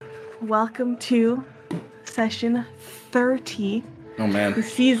welcome to session 30. Oh man. The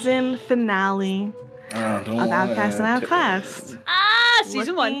season finale of Outcast and Outclassed.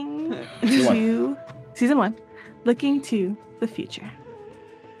 Season 1. Season 1. Looking to the future.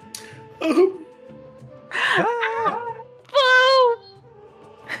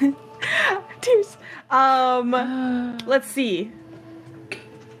 Tears. Let's see.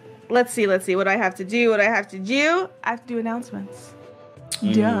 What do I have to do? I have to do announcements.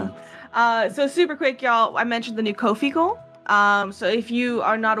 Duh. So super quick, y'all. I mentioned the new Ko-fi goal. So if you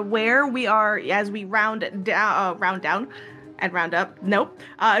are not aware, we are, as we round down and round up. Nope.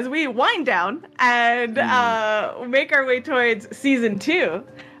 As we wind down and make our way towards season 2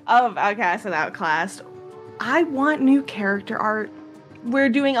 of Outcast and Outclassed, I want new character art. We're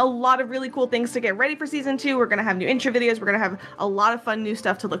doing a lot of really cool things to get ready for season 2. We're going to have new intro videos. We're going to have a lot of fun new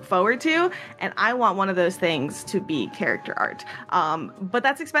stuff to look forward to. And I want one of those things to be character art. But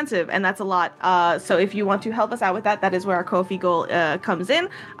that's expensive and that's a lot. So if you want to help us out with that, that is where our Ko-fi goal comes in.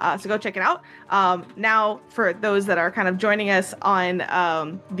 So go check it out. Now, for those that are kind of joining us on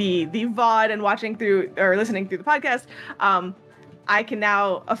the VOD and watching through or listening through the podcast, I can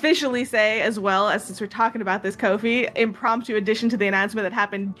now officially say, as well as since we're talking about this Ko-fi, impromptu addition to the announcement that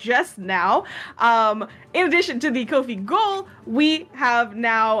happened just now. In addition to the Ko-fi goal, we have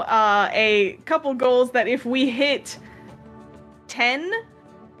now a couple goals that if we hit 10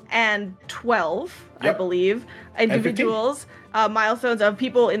 and 12, I believe, individuals, milestones of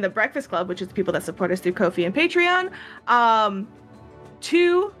people in the Breakfast Club, which is the people that support us through Ko-fi and Patreon.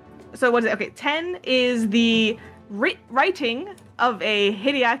 10 is the writing of a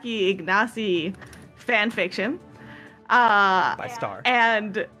Hideaki Ignacy fan fiction. By Star.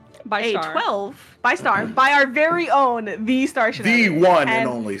 And by Star. 12 by Star, by our very own The Star Shinobi. The one and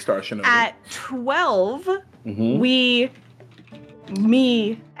only Star Shinobi. At 12, me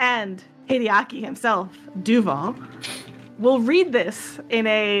and Hideaki himself, Duval, will read this in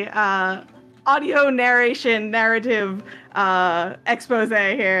a audio narrative expose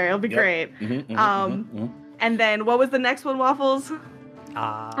here. It'll be great. And then what was the next one, Waffles?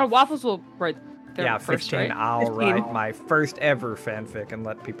 Waffles will write their first, 15. Right? I'll 15. write my first ever fanfic and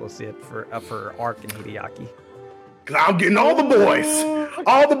let people see it for Ark and Hideaki. Cause I'm getting all the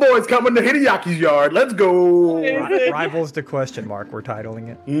boys coming to Hideaki's yard. Let's go. Rivals to question mark. We're titling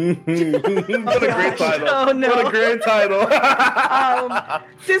it. What a great title. Oh, no. What a great title.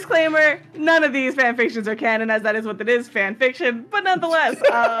 Disclaimer, none of these fan fictions are canon, as that is what it is, fan fiction. But nonetheless,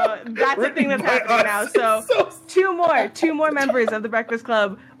 that's the thing that's happening now. So two more members of the Breakfast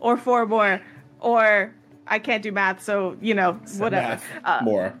Club, or 4 more, or I can't do math, so, whatever.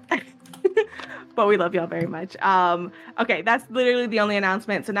 More. But we love y'all very much. Okay, that's literally the only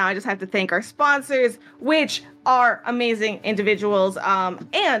announcement. So now I just have to thank our sponsors, which are amazing individuals,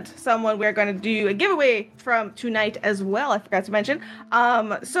 and someone we're going to do a giveaway from tonight as well. I forgot to mention.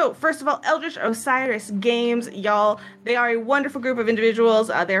 So first of all, Eldritch Osiris Games, y'all. They are a wonderful group of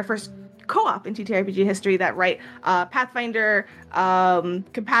individuals. They're first co-op in TTRPG history that write Pathfinder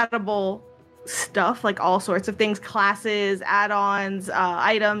compatible stuff, like all sorts of things, classes, add-ons,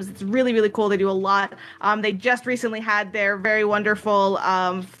 items. It's really, really cool. They do a lot. They just recently had their very wonderful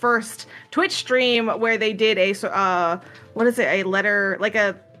first Twitch stream where they did a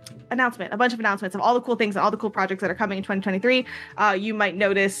announcement, a bunch of announcements of all the cool things and all the cool projects that are coming in 2023. You might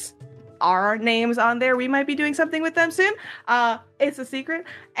notice our names on there. We might be doing something with them soon. It's a secret.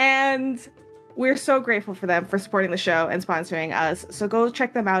 And we're so grateful for them for supporting the show and sponsoring us. So go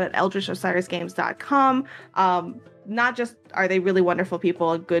check them out at eldritchosirisgames.com. Not just are they really wonderful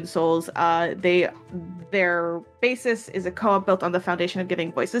people and good souls, their basis is a co-op built on the foundation of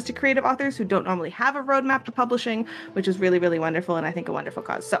giving voices to creative authors who don't normally have a roadmap to publishing, which is really, really wonderful and I think a wonderful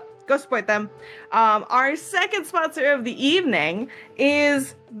cause. So go support them. Our second sponsor of the evening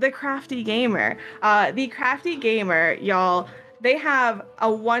is The Crafty Gamer. The Crafty Gamer, y'all, they have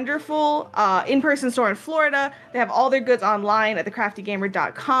a wonderful in-person store in Florida. They have all their goods online at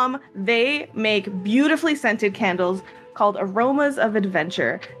thecraftygamer.com. They make beautifully scented candles called Aromas of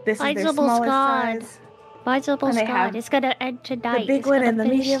Adventure. This is their smallest size. Visible Scott. It's got an end tonight. The big one and the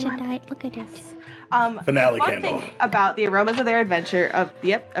medium one. Tonight. Look at it. Finale fun candle. Thing about the Aromas of Adventure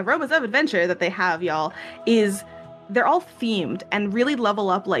that they have, y'all, is they're all themed and really level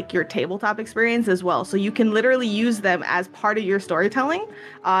up like your tabletop experience as well. So you can literally use them as part of your storytelling,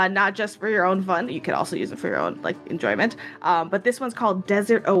 not just for your own fun. You could also use it for your own enjoyment. But this one's called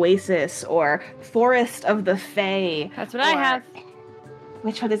Desert Oasis or Forest of the Fae. That's what I have.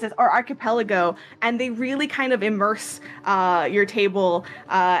 which one is this? Or Archipelago, and they really kind of immerse your table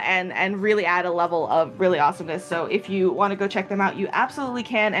and really add a level of really awesomeness. So if you want to go check them out, you absolutely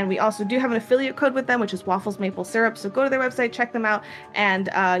can. And we also do have an affiliate code with them, which is Waffles Maple Syrup. So go to their website, check them out, and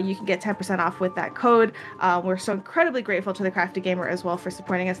you can get 10% off with that code. We're so incredibly grateful to the Crafty Gamer as well for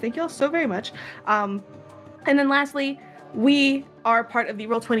supporting us. Thank you all so very much. And then lastly, we are part of the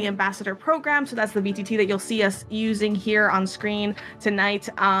Roll20 Ambassador Program, so that's the VTT that you'll see us using here on screen tonight.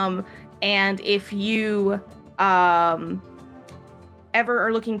 And if you ever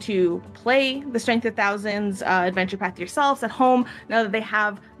are looking to play the Strength of Thousands adventure path yourselves at home, now that they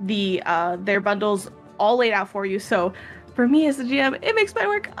have their bundles all laid out for you, so for me as the GM, it makes my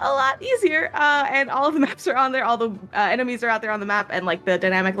work a lot easier, and all of the maps are on there, all the enemies are out there on the map, and like the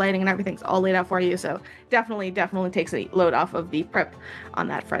dynamic lighting and everything's all laid out for you, so definitely takes a load off of the prep on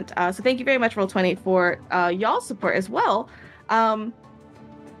that front. So thank you very much, Roll20, for y'all's support as well.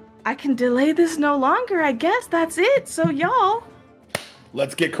 I can delay this no longer, I guess that's it, so y'all.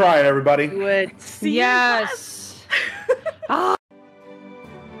 Let's get crying, everybody. Good. See Yes.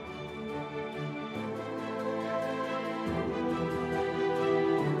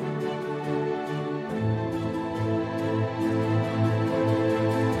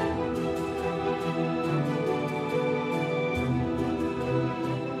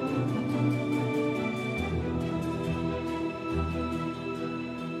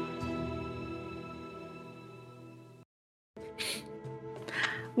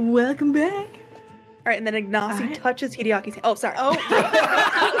 Welcome back. All right, and then Ignacy touches Hideaki's hand. Oh, sorry. Oh.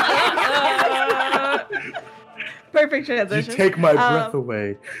 Perfect transition. You take my breath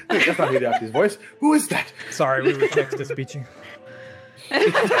away. Wait, that's not Hideaki's voice. Who is that? Sorry, we were text-to-speeching.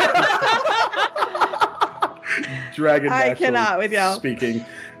 Dragon I cannot with y'all. speaking.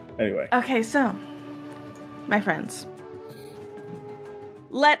 Anyway. Okay, so, my friends,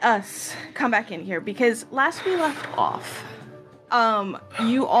 let us come back in here, because last we left off,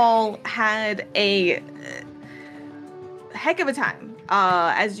 you all had a heck of a time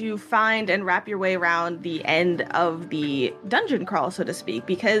as you find and wrap your way around the end of the dungeon crawl, so to speak,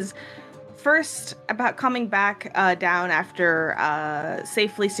 because first, about coming back down after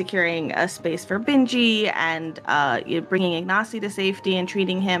safely securing a space for Benji and bringing Ignacy to safety and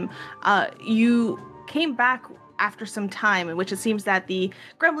treating him, you came back after some time in which it seems that the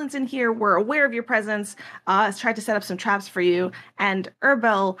gremlins in here were aware of your presence, has tried to set up some traps for you, and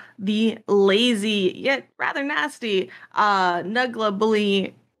Urbel, the lazy yet rather nasty Nugla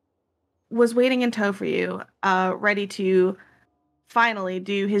bully, was waiting in tow for you, ready to finally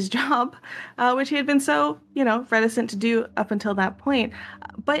do his job, which he had been so, reticent to do up until that point.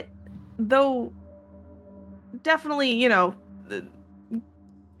 But though definitely,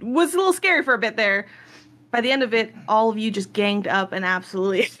 was a little scary for a bit there, by the end of it, all of you just ganged up and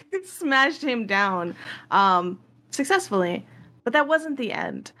absolutely smashed him down successfully. But that wasn't the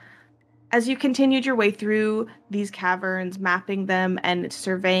end. As you continued your way through these caverns, mapping them and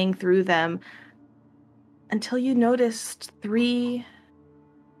surveying through them, until you noticed 3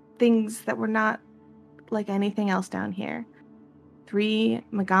 things that were not like anything else down here. 3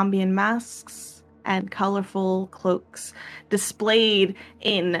 Magambian masks and colorful cloaks displayed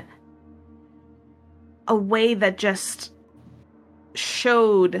in a way that just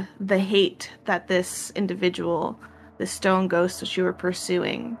showed the hate that this individual, this stone ghost that you were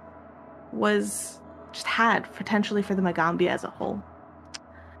pursuing, had potentially for the Magambia as a whole.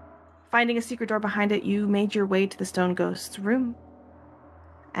 Finding a secret door behind it, you made your way to the Stone Ghost's room,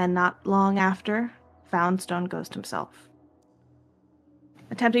 and not long after, found Stone Ghost himself.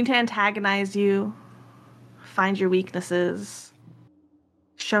 Attempting to antagonize you, find your weaknesses,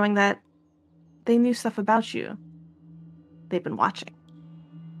 showing that they knew stuff about you. They've been watching.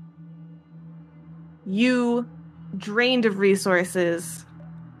 You, drained of resources,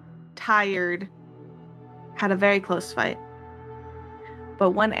 tired, had a very close fight.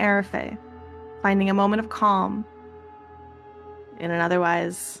 But one Arafe, finding a moment of calm in an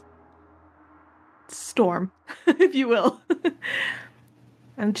otherwise storm, if you will.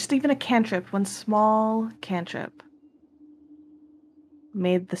 And just even a cantrip, one small cantrip,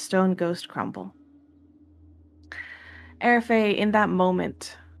 made the stone ghost crumble. Arafe, in that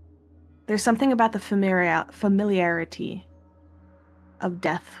moment, there's something about the familiarity of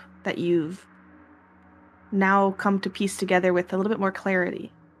death that you've now come to piece together with a little bit more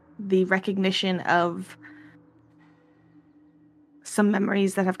clarity. The recognition of some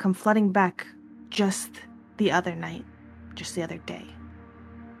memories that have come flooding back just the other night, just the other day.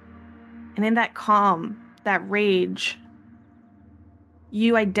 And in that calm, that rage,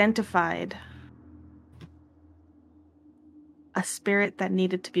 you identified a a spirit that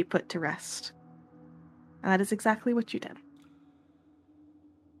needed to be put to rest. And that is exactly what you did.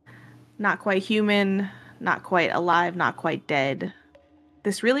 Not quite human, not quite alive, not quite dead.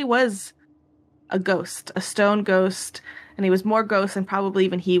 This really was a ghost, a stone ghost, and he was more ghost than probably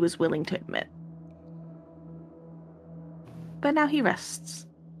even he was willing to admit. But now he rests,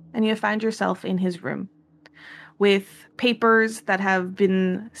 and you find yourself in his room with papers that have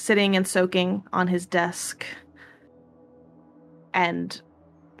been sitting and soaking on his desk and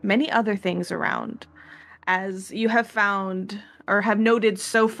many other things around, as you have found or have noted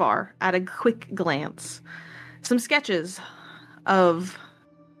so far at a quick glance some sketches of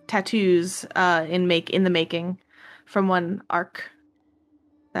tattoos in the making from one arc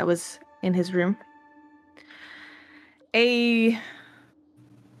that was in his room. A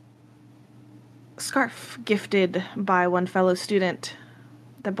scarf gifted by one fellow student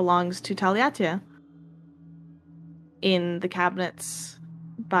that belongs to Taliatia in the cabinets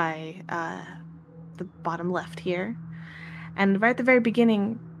by the bottom left here. And right at the very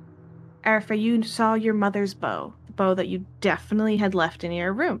beginning, Arifa, you saw your mother's bow, the bow that you definitely had left in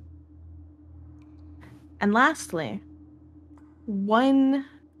your room. And lastly, one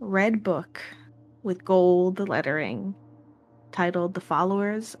red book with gold lettering titled The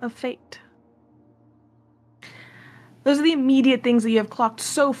Followers of Fate. Those are the immediate things that you have clocked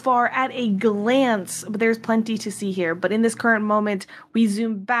so far at a glance, but there's plenty to see here. But in this current moment, we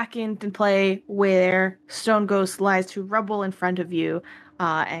zoom back into play where Stone Ghost lies to rubble in front of you,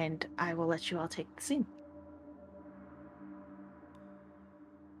 and I will let you all take the scene.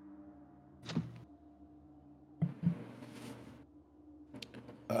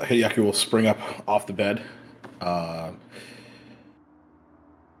 Hideaki will spring up off the bed.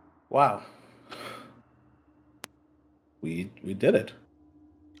 Wow. We did it.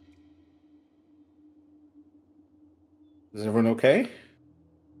 Is everyone okay?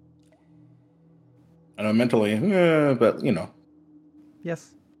 I know mentally, but you know.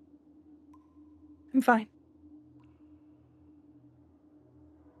 Yes. I'm fine.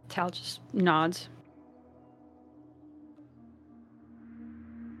 Tal just nods.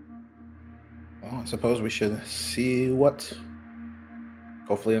 Well, I suppose we should see what.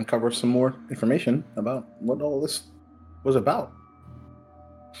 Hopefully, uncover some more information about what all this was about.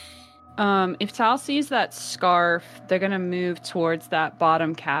 If Tal sees that scarf, they're gonna move towards that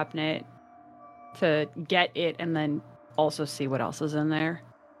bottom cabinet to get it and then also see what else is in there.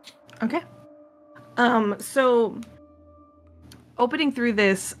 Okay. So opening through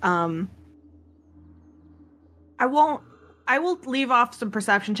this, I will leave off some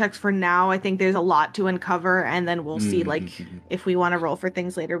perception checks for now. I think there's a lot to uncover, and then we'll see, like, if we want to roll for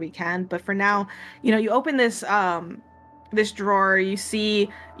things later, we can. But for now, you open this this drawer, you see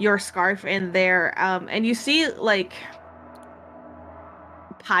your scarf in there, and you see, like,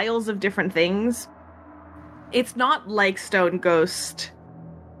 piles of different things. It's not like Stone Ghost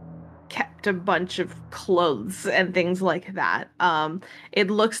kept a bunch of clothes and things like that. It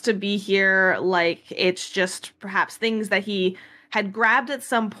looks to be here like it's just perhaps things that he had grabbed at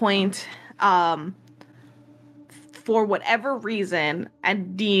some point for whatever reason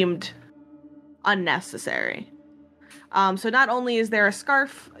and deemed unnecessary. So not only is there a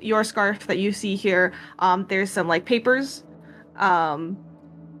scarf, your scarf that you see here, there's some like papers that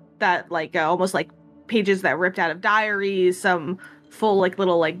like almost like pages that ripped out of diaries, some full like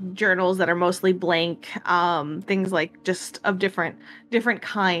little like journals that are mostly blank, things like just of different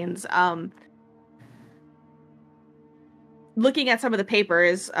kinds. Looking at some of the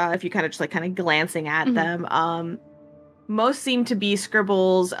papers, if you kind of just like kind of glancing at them, most seem to be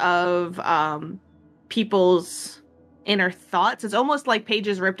scribbles of people's inner thoughts. It's almost like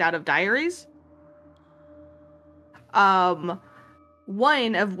pages ripped out of diaries.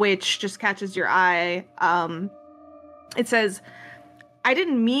 One of which just catches your eye. It says, I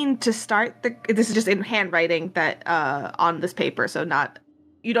didn't mean to start this is just in handwriting that on this paper, so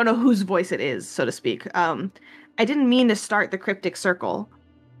you don't know whose voice it is, so to speak. I didn't mean to start the cryptic circle.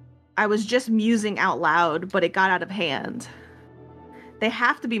 I was just musing out loud, but it got out of hand. They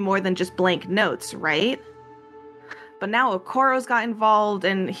have to be more than just blank notes, right? But now Okoro's got involved,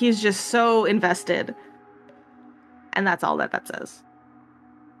 and he's just so invested. And that's all that says.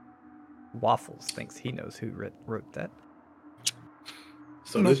 Waffles thinks he knows who wrote that.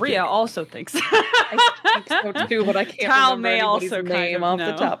 So Maria also thinks. I think so too, but I can't Tal remember may anybody's also name off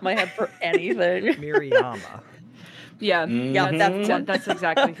the top of my head for anything. Miriama. Yeah, Yeah, that's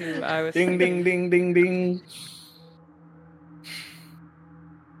exactly who I was Ding, thinking. ding, ding, ding, ding.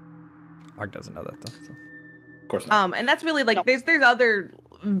 Ark doesn't know that though. So. Of course not. And that's really like there's other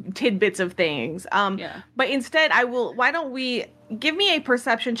tidbits of things. But instead, why don't we give me a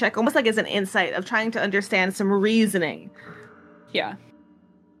perception check, almost like as an insight of trying to understand some reasoning. Yeah.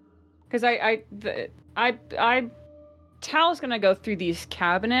 Because Tal's gonna go through these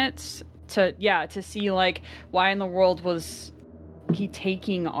cabinets to see like why in the world was he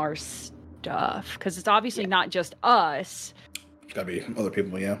taking our stuff? Because it's obviously not just us. Gotta be other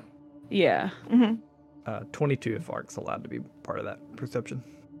people, yeah. Yeah. 22 if Ark's allowed to be part of that perception.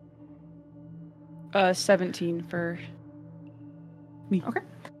 17 for me. Okay.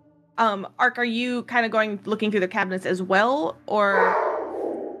 Ark, are you kind of looking through the cabinets as well, or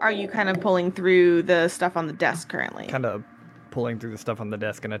are you kind of pulling through the stuff on the desk currently? Kind of pulling through the stuff on the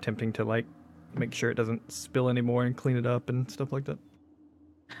desk and attempting to like make sure it doesn't spill anymore and clean it up and stuff like that.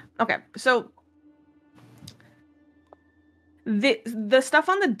 Okay, so the stuff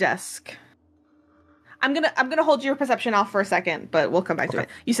on the desk. I'm gonna hold your perception off for a second, but we'll come back to it.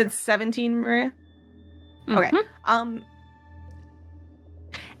 You said 17, Maria? Mm-hmm. Okay.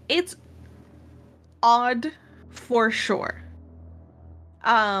 It's odd for sure.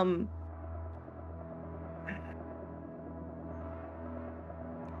 I'll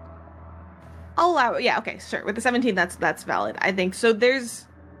allow it. Yeah, okay, sure. With the 17, that's valid. I think so.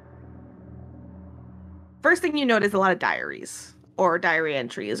 First thing you note is a lot of diaries or diary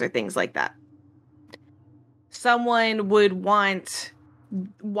entries or things like that. Why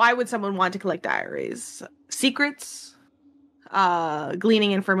would someone want to collect diaries? Secrets,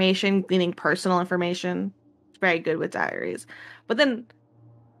 gleaning information, gleaning personal information. It's very good with diaries. But then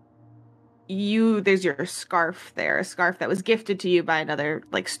there's your scarf there, a scarf that was gifted to you by another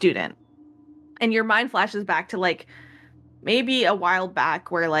like student. And your mind flashes back to like maybe a while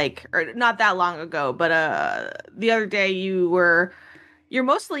back where like, or not that long ago, but the other day you're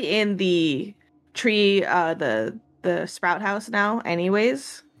mostly in the tree, the sprout house now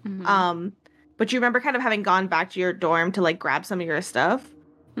anyways. Mm-hmm. But you remember kind of having gone back to your dorm to like grab some of your stuff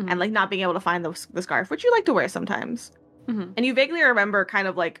and like not being able to find the scarf, which you like to wear sometimes. Mm-hmm. And you vaguely remember kind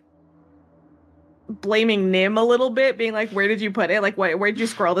of like blaming Nim a little bit, being like, where did you put it? Like, where'd you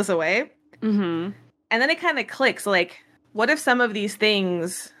squirrel this away? Mm-hmm. And then it kind of clicks, like, what if some of these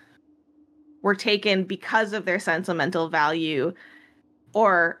things were taken because of their sentimental value,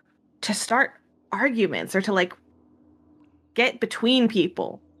 or to start arguments, or to like get between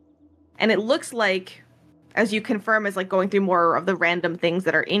people? And it looks like, as you confirm as like going through more of the random things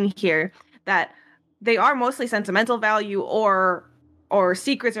that are in here, that they are mostly sentimental value or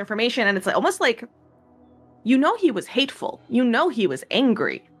secrets or information. And it's like almost like, he was hateful. He was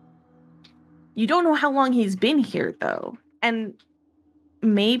angry. You don't know how long he's been here, though. And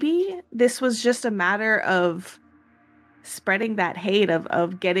maybe this was just a matter of spreading that hate,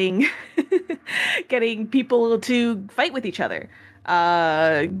 of getting getting people to fight with each other.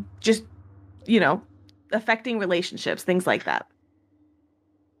 Just, affecting relationships, things like that.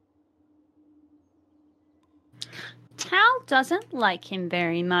 Tal doesn't like him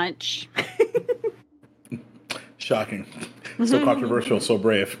very much. Shocking. So controversial, so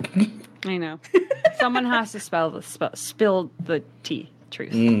brave. I know. Someone has to spill the tea.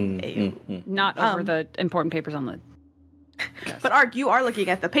 Truth. Not over the important papers on the desk. But Ark, you are looking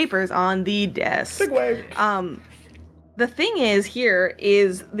at the papers on the desk. Big wave. The thing is, here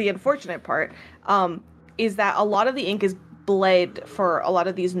is the unfortunate part, is that a lot of the ink is bled for a lot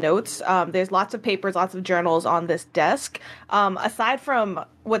of these notes. There's lots of papers, lots of journals on this desk. Aside from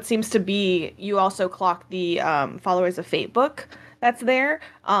what seems to be, you also clock the Followers of Fate book that's there.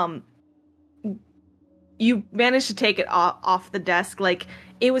 You managed to take it off the desk. Like,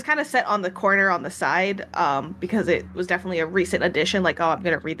 it was kind of set on the corner on the side, because it was definitely a recent addition, like, oh, I'm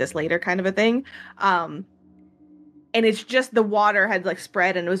going to read this later kind of a thing. And it's just the water had like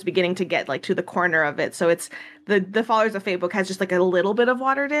spread and it was beginning to get like to the corner of it. So it's the Followers of Fate book has just like a little bit of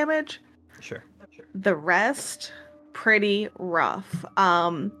water damage. Sure. The rest, pretty rough.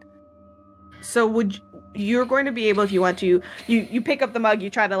 So you're going to be able, if you want to, you pick up the mug, you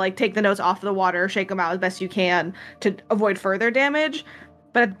try to like take the notes off the water, shake them out as best you can to avoid further damage.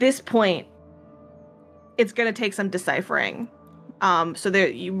 But at this point, it's going to take some deciphering.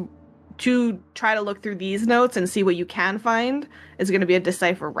 To try to look through these notes and see what you can find is going to be a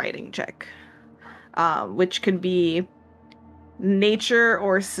decipher writing check, which could be nature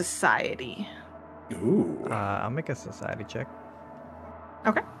or society. Ooh. I'll make a society check.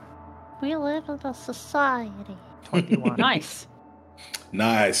 Okay. We live in a society. 21. Nice.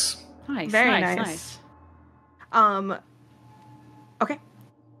 Nice. Very nice. Okay.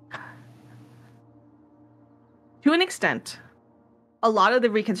 To an extent, a lot of the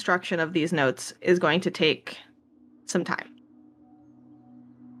reconstruction of these notes is going to take some time.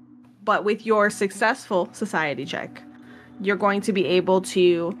 but with your successful society check, you're going to be able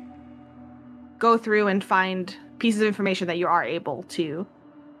to go through and find pieces of information that you are able to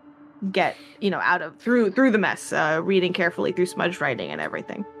get, out of through the mess, reading carefully through smudged writing and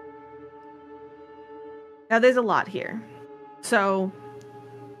everything. Now, there's a lot here. So,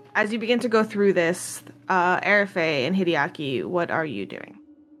 as you begin to go through this, Arafe and Hideaki, what are you doing?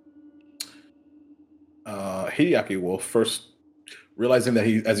 Hideaki will first, realizing that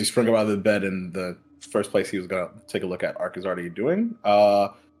as he sprung up out of the bed in the first place he was going to take a look at, Ark is already doing,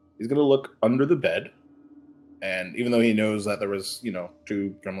 he's going to look under the bed. And even though he knows that there was, 2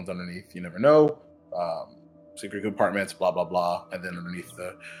 gremlins underneath, you never know, secret compartments, blah, blah, blah, and then underneath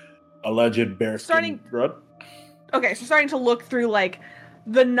the alleged bearskin rug. Okay, so starting to look through, like,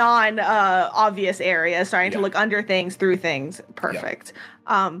 the non-obvious areas, starting to look under things, through things. Perfect.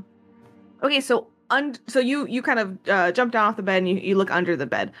 Yeah. Okay, so you kind of jump down off the bed and you look under the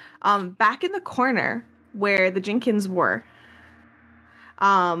bed. Back in the corner where the Jenkins were,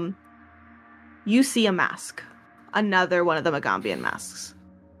 you see a mask. Another one of the Magambian masks.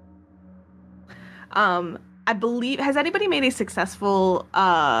 I believe, has anybody made a successful,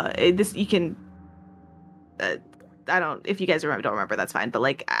 if you guys don't remember, that's fine. But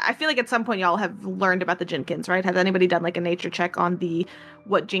like, I feel like at some point y'all have learned about the Jenkins, right? Has anybody done like a nature check on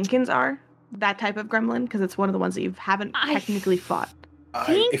what Jenkins are? That type of gremlin? Because it's one of the ones that you haven't technically fought.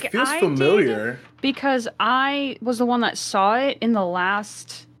 It feels familiar. Because I was the one that saw it in the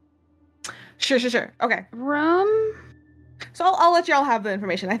last... Sure. Okay. Room? So I'll let y'all have the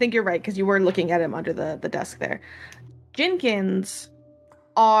information. I think you're right, because you were looking at him under the desk there. Jenkins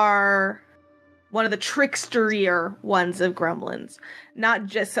are one of the tricksterier ones of gremlins. Not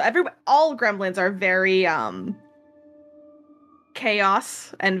just... So all gremlins are very...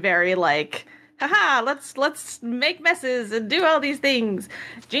 chaos and very like, haha, let's make messes and do all these things.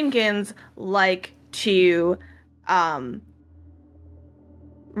 Jenkins like to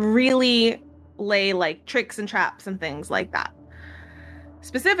really lay like tricks and traps and things like that.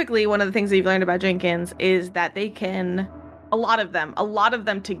 Specifically, one of the things that you've learned about Jenkins is that they can, a lot of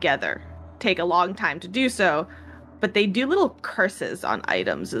them together take a long time to do so, but they do little curses on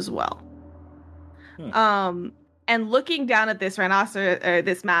items as well. And looking down at this rhinoceros, or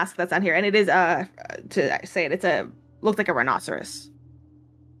this mask that's on here, and it is to say it, looks like a rhinoceros.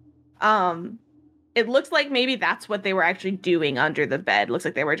 It looks like maybe that's what they were actually doing under the bed. Looks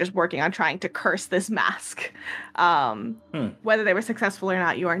like they were just working on trying to curse this mask. Whether they were successful or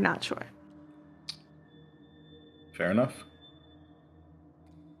not, you are not sure. Fair enough.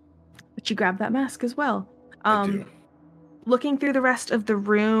 But you grab that mask as well. I do. Looking through the rest of the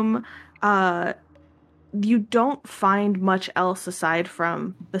room, you don't find much else aside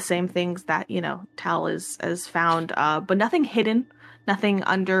from the same things that, Tal has found, but nothing hidden, nothing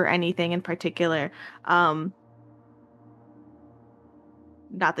under anything in particular. Not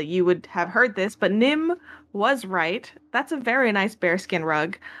that you would have heard this, but Nim was right. That's a very nice bearskin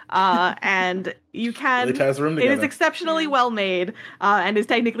rug. And you can... Really ties the room together. It is exceptionally well made, and is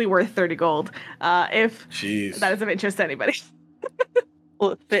technically worth 30 gold, if that is of interest to anybody.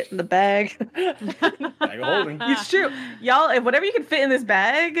 Will it fit in the bag? Bag of holding. It's true. Y'all, if whatever you can fit in this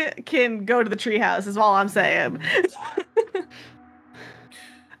bag can go to the treehouse, is all I'm saying.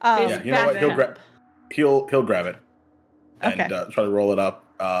 Yeah, you know what? He'll grab it and try to roll it up.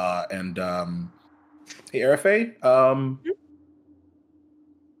 Hey, Arafe,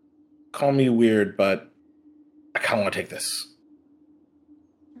 call me weird, but I kind of want to take this.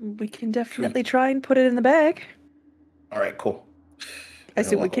 We can definitely try and put it in the bag. All right, cool. I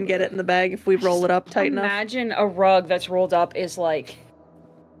assume we can get it in the bag if we roll it up tight enough. Imagine a rug that's rolled up is like,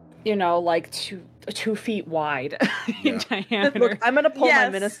 like 2 feet wide in diameter. Look, I'm going to pull my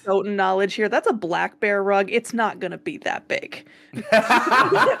Minnesotan knowledge here. That's a black bear rug. It's not going to be that big. Look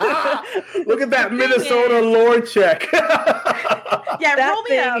at that Minnesota lore check. Yeah, that roll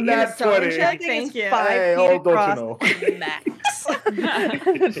me a Minnesota check. Thank you. 5 feet across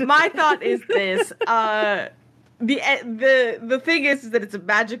max. My thought is this. The thing is that it's a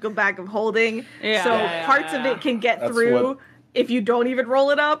magical bag of holding, parts of it can get through if you don't even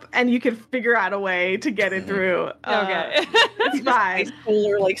roll it up, and you can figure out a way to get it through. Okay, it's fine.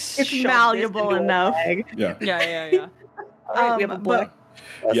 Cooler, it's malleable enough. Yeah. We have a black.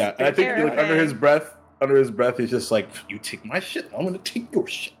 And I think under his breath, he's just like, "You take my shit, I'm gonna take your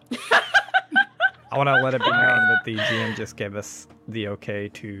shit." I want to let it be known that the GM just gave us the okay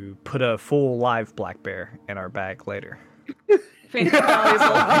to put a full live black bear in our bag later. Fancy Valley's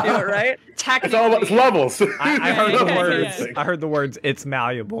allowed to do it, right? It's all about levels. I heard the words. I heard the words. It's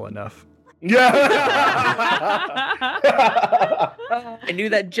malleable enough. Yeah. I knew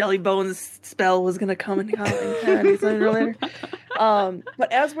that jelly bones spell was gonna come and handy sooner or later.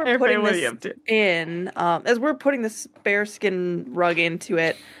 But as we're putting this in, as we're putting this bearskin rug into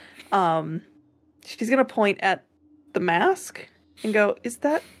it, she's gonna point at the mask and go,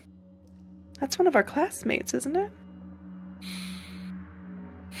 that's one of our classmates, isn't it?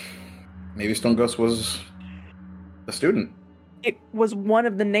 Maybe Stone Ghost was a student. It was one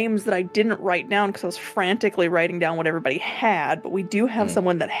of the names that I didn't write down because I was frantically writing down what everybody had, but we do have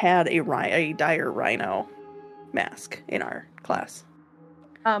someone that had a dire rhino mask in our class.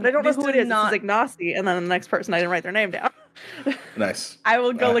 But I don't know who it is. This is Ignacy, and then the next person I didn't write their name down. Nice. I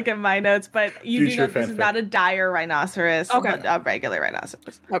will go look at my notes, but you do know this is fanfic. not a dire rhinoceros, Okay. but a regular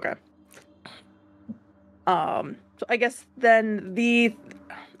rhinoceros. Okay. So I guess then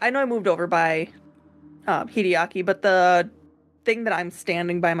I know I moved over by Hideaki, but the thing that I'm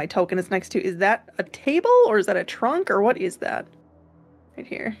standing by my token is next to, is that a table or is that a trunk or what is that? Right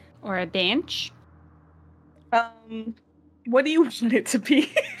here. Or a bench. What do you want it to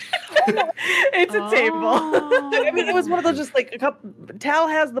be? It's a table. I mean, it was one of those just like a couple. Tal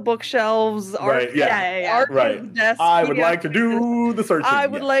has the bookshelves. Right, yeah. Art Right. has the desk, I would Hideaki like to do the searching. I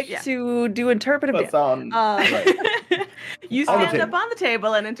would like Yeah. to do interpretive That dance. sound right. You On the stand up table. on the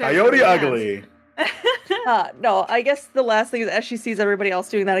table and interpret. Coyote the dance. Ugly. No, I guess the last thing is as she sees everybody else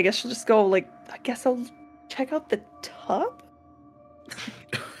doing that, I guess she'll just go like, I guess I'll check out the tub.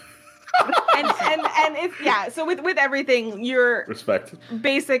 and it's so with everything you're Respect.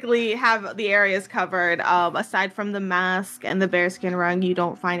 basically have the areas covered. Aside from the mask and the bearskin rug, you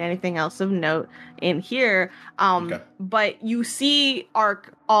don't find anything else of note in here. Okay. But you see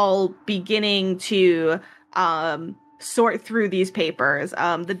Ark all beginning to sort through these papers.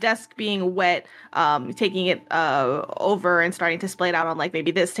 The desk being wet, taking it over and starting to splay it out on like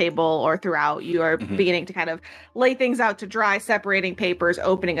maybe this table or throughout. You are beginning to kind of lay things out to dry, separating papers,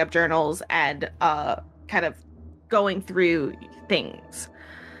 opening up journals, and kind of going through things.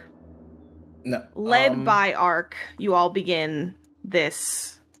 No. Led by Ark, you all begin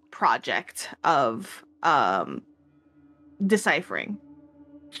this project of deciphering.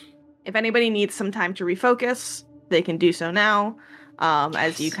 If anybody needs some time to refocus, they can do so now,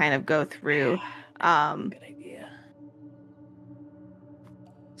 as you kind of go through. Good idea.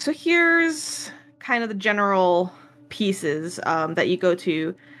 So here's kind of the general pieces that you go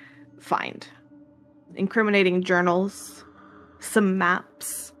to find. Incriminating journals, some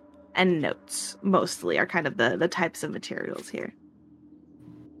maps, and notes, mostly, are kind of the types of materials here.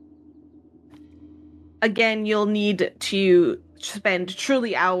 Again, you'll need to spend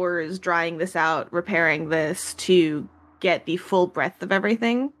truly hours drying this out, repairing this to get the full breadth of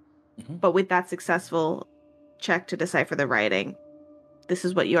everything. But with that successful check to decipher the writing, this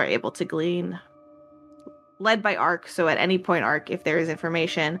is what you are able to glean. Led by Ark, so at any point, Ark, if there is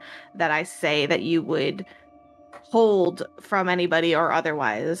information that I say that you would hold from anybody or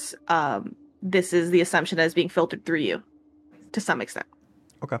otherwise, this is the assumption that is being filtered through you to some extent.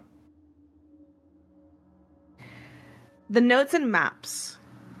 Okay. The notes and maps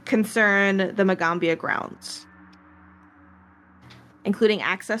concern the Magambia grounds, including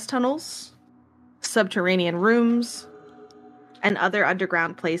access tunnels, subterranean rooms, and other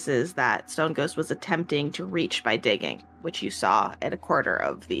underground places that Stone Ghost was attempting to reach by digging, which you saw at a quarter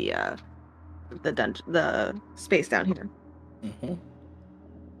of the space down here.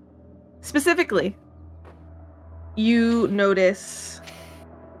 Specifically, you notice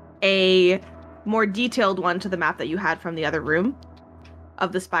a more detailed one to the map that you had from the other room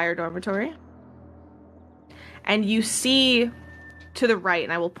of the Spire dormitory. And you see to the right,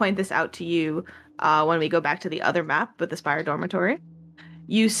 and I will point this out to you when we go back to the other map with the Spire dormitory,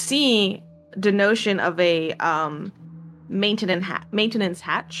 you see the notion of a maintenance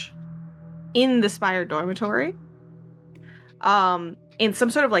hatch in the Spire dormitory, in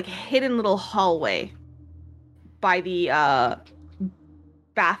some sort of like hidden little hallway by the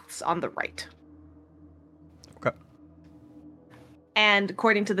baths on the right. Okay. And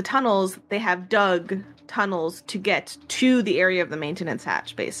according to the tunnels, they have dug tunnels to get to the area of the maintenance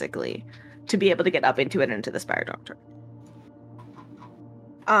hatch, basically, to be able to get up into it and into the Spire dormitory.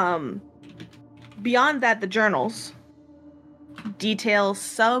 Beyond that, the journals detail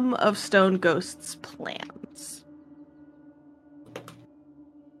some of Stone Ghost's plans.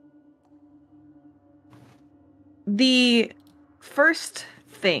 The first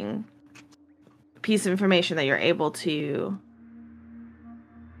piece of information that you're able to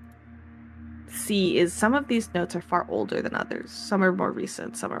see is some of these notes are far older than others. Some are more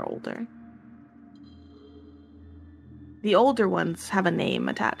recent, some are older. The older ones have a name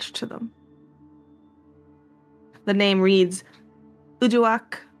attached to them. The name reads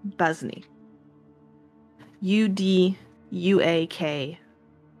Uduak Basni. Uduak,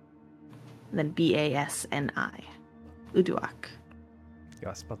 then Basni. Uduak. You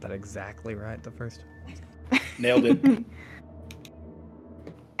I spelled that exactly right the first time. Nailed it.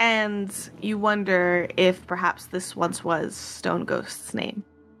 And you wonder if perhaps this once was Stone Ghost's name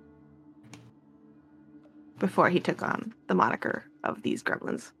before he took on the moniker of these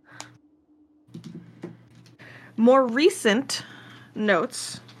gremlins. More recent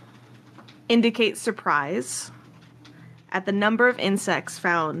notes indicate surprise at the number of insects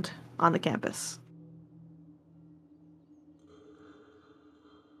found on the campus.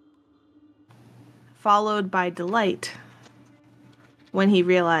 Followed by delight when he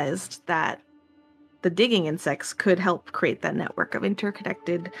realized that the digging insects could help create that network of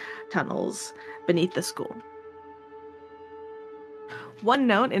interconnected tunnels beneath the school. One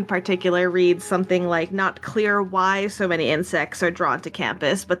note in particular reads something like, not clear why so many insects are drawn to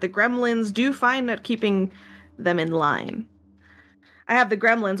campus, but the gremlins do find out keeping them in line. I have the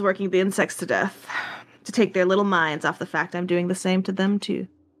gremlins working the insects to death to take their little minds off the fact I'm doing the same to them too.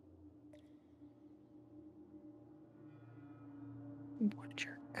 What a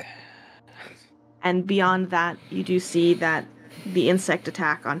jerk. And beyond that, you do see that the insect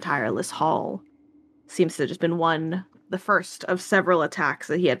attack on Tireless Hall seems to have just been the first of several attacks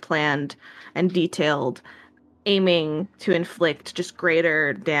that he had planned and detailed, aiming to inflict just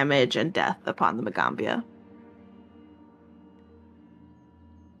greater damage and death upon the Magambia.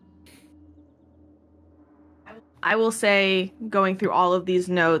 I will say, going through all of these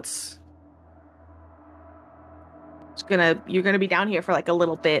notes, you're gonna be down here for like a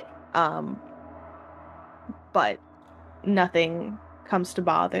little bit, but nothing comes to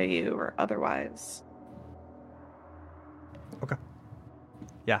bother you or otherwise. Okay.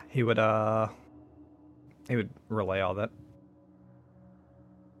 Yeah, he would relay all that.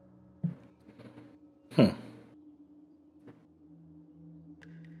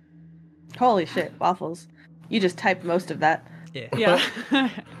 Holy shit, Waffles. You just typed most of that. Yeah. Yeah.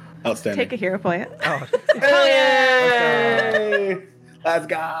 Outstanding. Take a hero point. Oh, Hey! Let's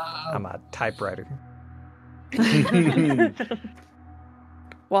go. I'm a typewriter.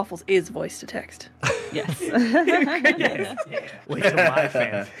 Waffles is voice to text. Yes. Yeah. Wait till my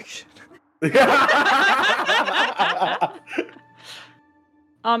fan fiction.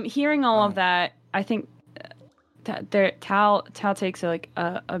 Hearing all of that, I think that Tal takes a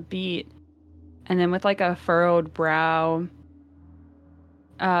beat, and then with like a furrowed brow,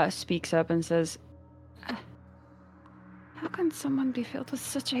 speaks up and says, "How can someone be filled with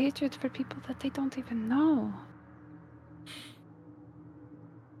such a hatred for people that they don't even know?"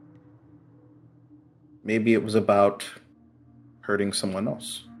 Maybe it was about hurting someone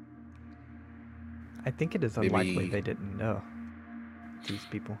else. I think it is Maybe- unlikely they didn't know these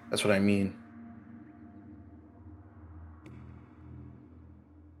people. That's what I mean.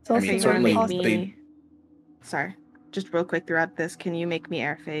 It's I also mean, you certainly wanna make they- me... Sorry, just real quick throughout this, can you make me,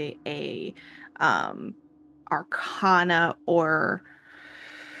 Airfae, a Arcana or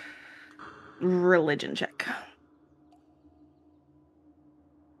religion check?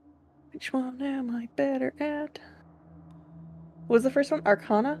 Which one am I better at? What was the first one?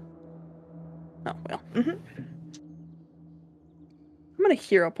 Arcana? Oh, well. Mhm. I'm going to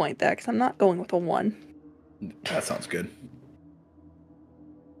hero point that because I'm not going with a 1. That sounds good.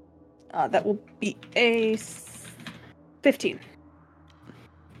 That will be a 15.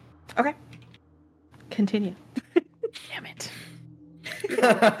 Okay. Continue. Damn it.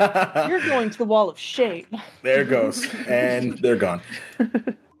 You're going to the wall of shame. There it goes. And they're gone.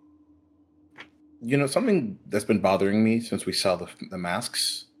 You know, something that's been bothering me since we saw the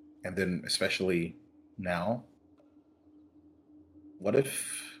masks, and then especially now. What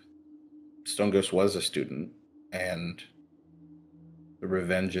if Stone Ghost was a student, and the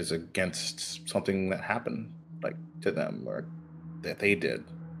revenge is against something that happened, like, to them, or that they did?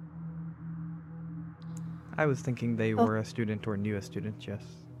 I was thinking they were a student or knew a student, yes.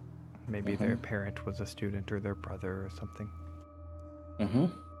 Maybe their Mhm. parent was a student or their brother or something. Mm-hmm.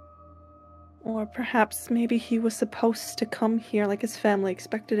 Or perhaps maybe he was supposed to come here like his family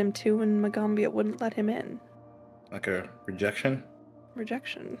expected him to, and Magambia wouldn't let him in. Like a rejection?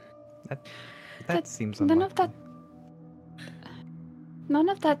 Rejection. That seems None unlikely.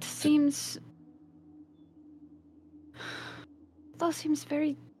 of that seems. That seems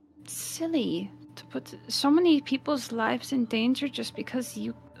very silly to put so many people's lives in danger just because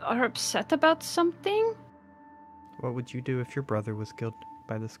you are upset about something. What would you do if your brother was killed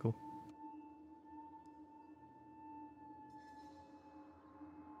by the school?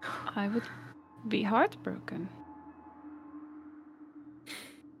 I would be heartbroken.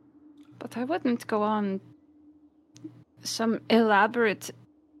 But I wouldn't go on some elaborate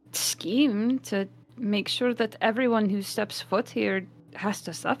scheme to make sure that everyone who steps foot here has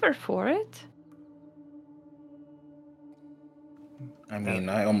to suffer for it. I mean,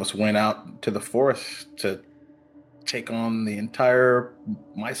 I almost went out to the forest to take on the entire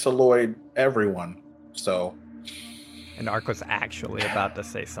myceloid everyone. So, And Ark was actually about to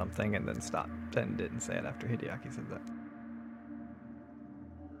say something and then stopped and didn't say it after Hideaki said that.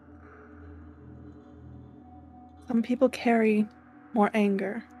 Some people carry more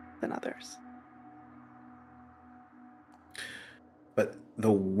anger than others. but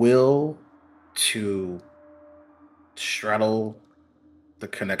the will to straddle the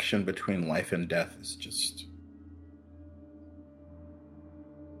connection between life and death is just,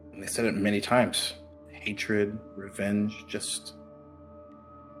 and they said it many times, hatred, revenge, just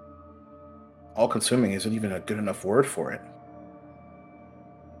all-consuming isn't even a good enough word for it.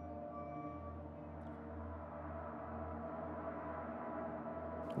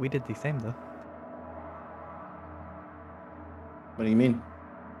 We did the same, though. What do you mean?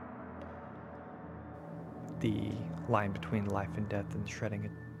 The line between life and death and shredding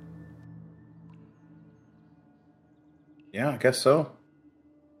it. Yeah, I guess so.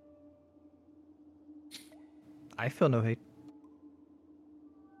 I feel no hate.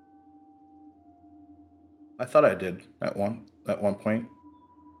 I thought I did at one point,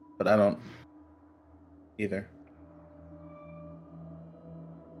 but I don't either.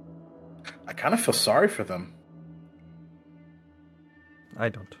 I kind of feel sorry for them. I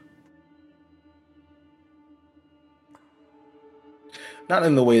don't. Not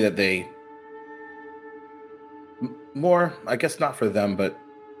in the way that they... More, I guess not for them, but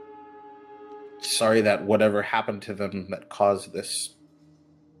sorry that whatever happened to them that caused this,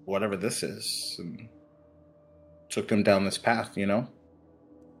 whatever this is, and took them down this path, you know?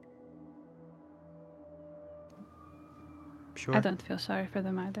 Sure. I don't feel sorry for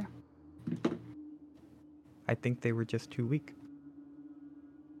them either. I think they were just too weak.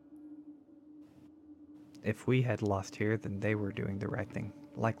 If we had lost here, then they were doing the right thing,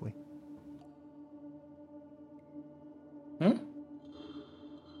 likely. I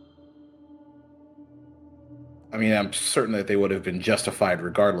mean, I'm certain that they would have been justified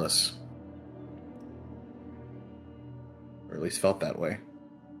regardless. Or at least felt that way.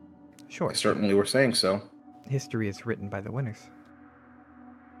 Sure. They certainly were saying so. History is written by the winners.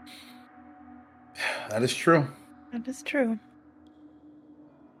 That is true. That is true.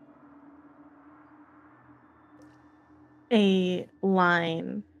 A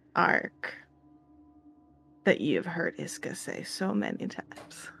line arc that you've heard Iska say so many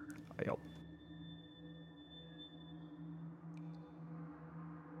times. Yup.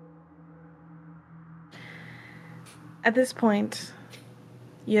 At this point,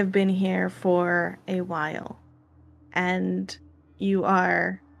 you have been here for a while, and you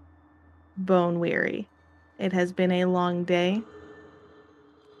are bone weary. It has been a long day.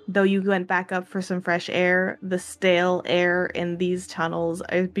 Though you went back up for some fresh air, the stale air in these tunnels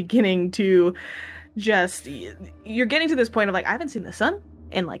is beginning to just... You're getting to this point of like, I haven't seen the sun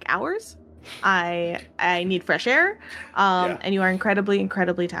in like hours. I need fresh air. And you are incredibly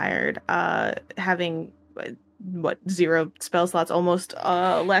tired. Having... 0 spell slots almost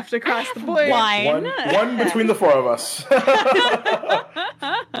left across the board. One between the four of us.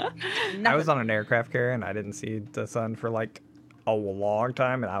 I was on an aircraft carrier and I didn't see the sun for like a long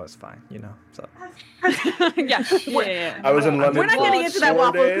time, and I was fine, you know. So yeah. I was in London. We're not getting into that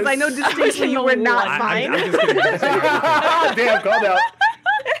waffle because I know distinctly you were not fine. I'm just kidding. Damn, called out.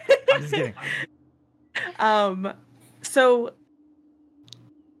 I'm just kidding. So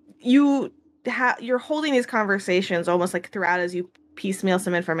you're holding these conversations almost like throughout as you piecemeal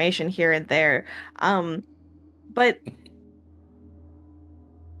some information here and there. But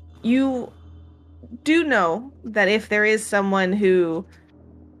you do know that if there is someone who,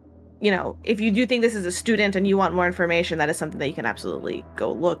 if you do think this is a student and you want more information, that is something that you can absolutely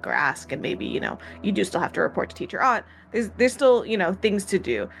go look or ask, and maybe, you do still have to report to Teacher Ott. There's still, things to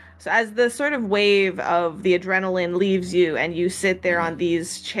do. So as the sort of wave of the adrenaline leaves you and you sit there on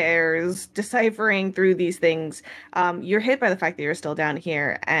these chairs deciphering through these things, you're hit by the fact that you're still down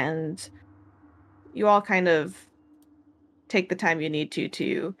here, and you all kind of take the time you need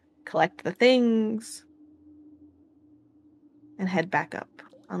to collect the things and head back up,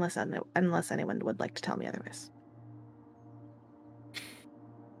 unless anyone would like to tell me otherwise.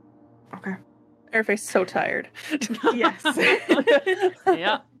 Okay. Airface so tired. Yes.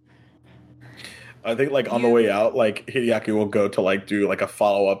 Yeah. I think on the way out, Hideaki will go to do a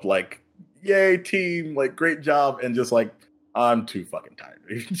follow-up, yay team, great job, and just I'm too fucking tired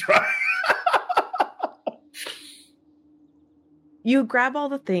to even try. You grab all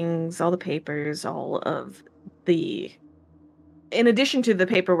the things, all the papers, all of the... In addition to the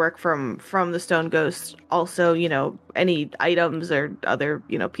paperwork from the Stone Ghost, also, any items or other,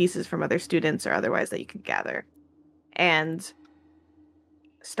 pieces from other students or otherwise that you can gather. And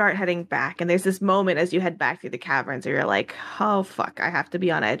start heading back. And there's this moment as you head back through the caverns where you're like, oh, fuck, I have to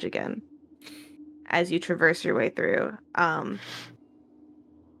be on edge again. As you traverse your way through.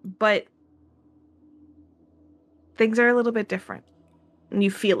 But things are a little bit different. And you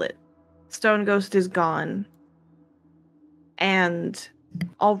feel it. Stone Ghost is gone. And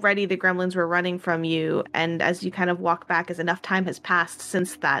already the gremlins were running from you. And as you kind of walk back, as enough time has passed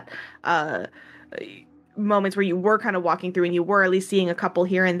since that moments where you were kind of walking through and you were at least seeing a couple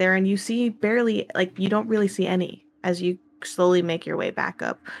here and there, and you see barely, you don't really see any as you slowly make your way back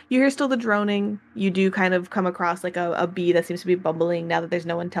up. You hear still the droning. You do kind of come across a bee that seems to be bumbling now that there's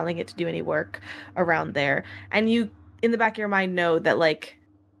no one telling it to do any work around there. And you, in the back of your mind, know that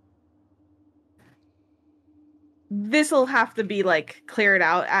this'll have to be cleared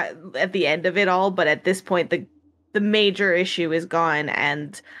out at the end of it all, but at this point the major issue is gone,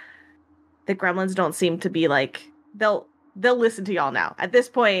 and the gremlins don't seem to be they'll listen to y'all now. At this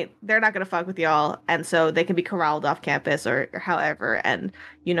point, they're not going to fuck with y'all, and so they can be corralled off campus or however, and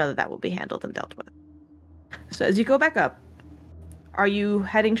you know that will be handled and dealt with. So as you go back up, are you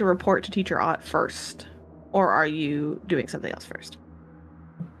heading to report to Teacher Ott first, or are you doing something else first?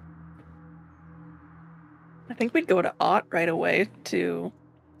 I think we'd go to Ott right away to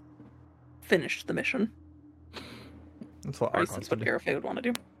finish the mission. That's what Or at least Ark that's wants to what do. Garifay would want to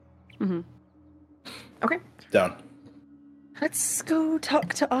do. Mm-hmm. Okay. Down. Let's go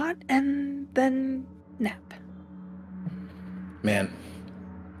talk to Ott and then nap. Man,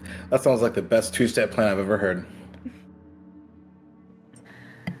 that sounds like the best two-step plan I've ever heard.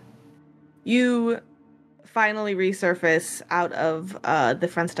 You finally resurface out of the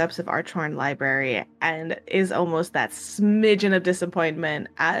front steps of Archhorn Library, and is almost that smidgen of disappointment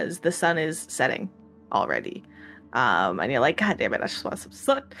as the sun is setting already. And you're like, God damn it, I just want some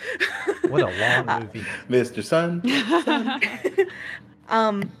sun. What a long movie. Mr. Sun.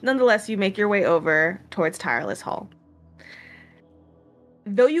 Nonetheless, you make your way over towards Tireless Hall.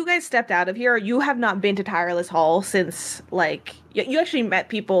 Though you guys stepped out of here, you have not been to Tireless Hall since, you actually met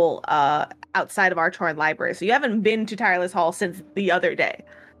people outside of Archhorn Library, so you haven't been to Tireless Hall since the other day.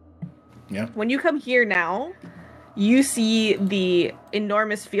 Yeah. When you come here now, you see the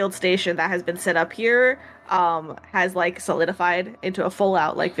enormous field station that has been set up here has solidified into a full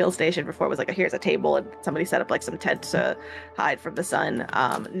out field station. Before it was here's a table and somebody set up some tent to hide from the sun.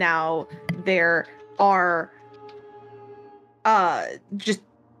 Now there are just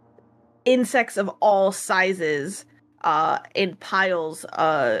insects of all sizes in piles,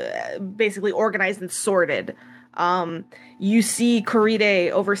 basically organized and sorted. You see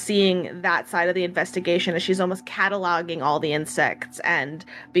Corride overseeing that side of the investigation as she's almost cataloging all the insects and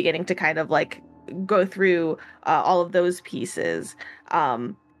beginning to kind of go through all of those pieces,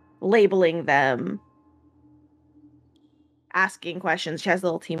 labeling them, asking questions. She has a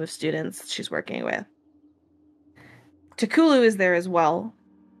little team of students she's working with. Takulu is there as well,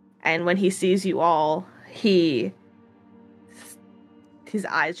 and when he sees you all, his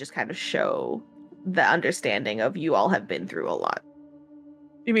eyes just kind of show the understanding of you all have been through a lot.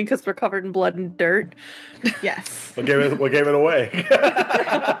 You mean because we're covered in blood and dirt? Yes. What gave it away?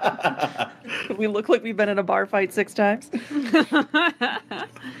 We look like we've been in a bar fight 6 times.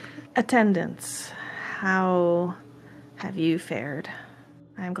 Attendance, how have you fared?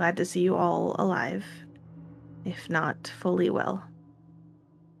 I'm glad to see you all alive, if not fully well.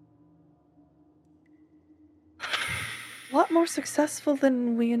 A lot more successful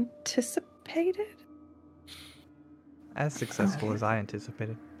than we anticipated. As successful as I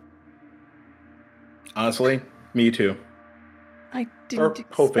anticipated. Honestly, me too. I didn't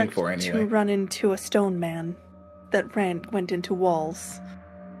hoping expect for, to anyway. run into a stone man that went into walls.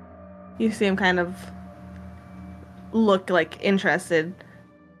 You see him kind of look interested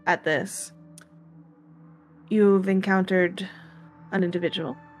at this. You've encountered an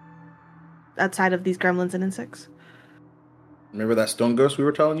individual outside of these gremlins and insects? Remember that stone ghost we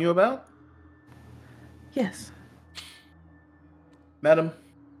were telling you about? Yes. Met him.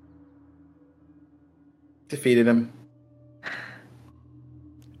 Defeated him.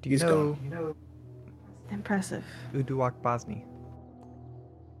 Do you He's know gone. Impressive. Uduak Bosni?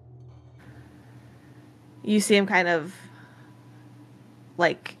 You see him kind of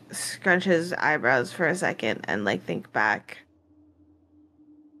scrunch his eyebrows for a second and think back.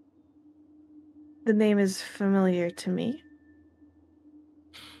 The name is familiar to me.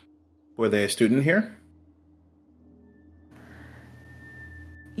 Were they a student here?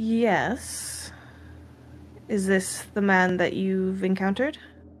 Yes. Is this the man that you've encountered?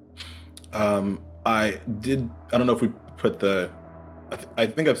 I don't know if we put the. I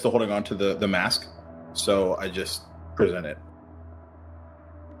think I'm still holding on to the mask, so I just present it.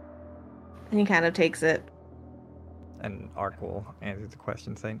 And he kind of takes it. And Ark will answer the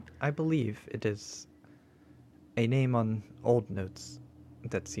question saying, I believe it is a name on old notes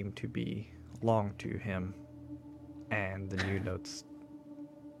that seem to belong to him, and the new notes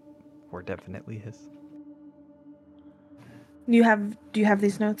were definitely his. Do you have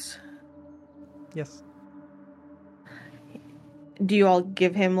these notes? Yes. Do you all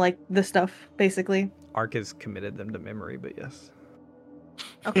give him like the stuff, basically? Ark has committed them to memory, but yes.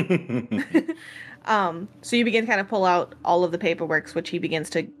 Okay. So you begin to kind of pull out all of the paperwork, which he begins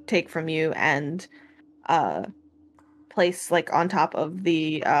to take from you and place like on top of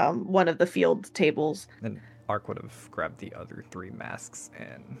the one of the field tables. And Ark would have grabbed the other 3 masks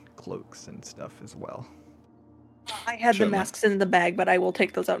and cloaks and stuff as well. I had Certainly. the masks in the bag, but I will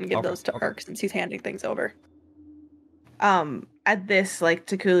take those out and give those to Okay. Ark since he's handing things over. At this, like,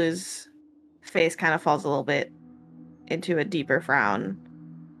 Takulu's face kind of falls a little bit into a deeper frown.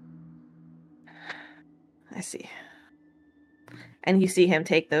 I see. And you see him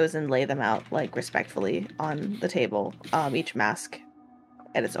take those and lay them out, like, respectfully on the table, each mask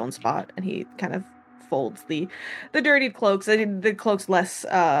at its own spot, and he kind of folds the dirtied cloaks. The cloaks less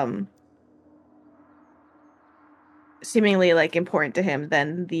seemingly like important to him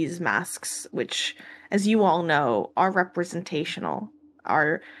than these masks, which, as you all know, are representational,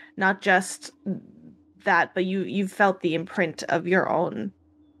 are not just that, but you've felt the imprint of your own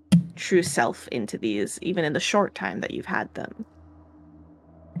true self into these, even in the short time that you've had them.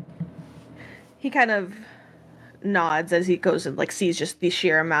 He kind of nods as he goes and like sees just the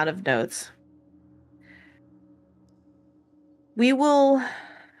sheer amount of notes. We will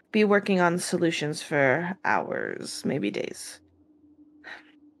be working on solutions for hours, maybe days.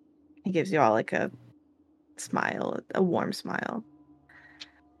 He gives you all like a smile, a warm smile.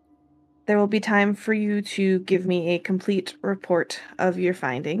 There will be time for you to give me a complete report of your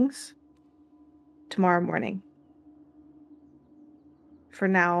findings tomorrow morning. For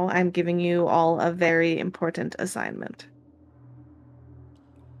now, I'm giving you all a very important assignment.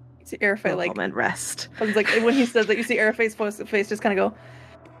 You see Arafai Go like home and rest. I was like when he says that, you see Arafai's face just kind of go.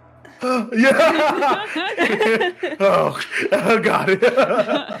 Yeah. oh, got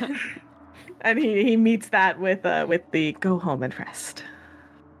it. And he meets that with the go home and rest.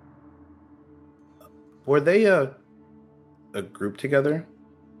 Were they a group together?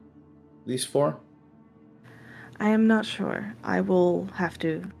 These 4? I am not sure. I will have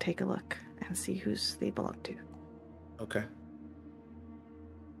to take a look and see whose they belong to. Okay.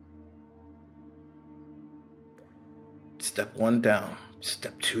 Step 1 down.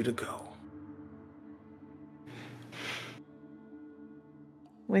 Step 2 to go.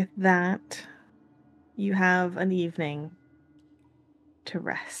 With that, you have an evening to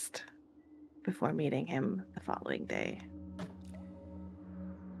rest before meeting him the following day.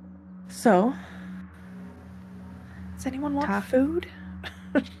 So, Does anyone want Tough. food?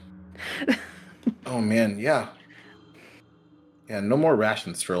 Oh man, yeah. Yeah, no more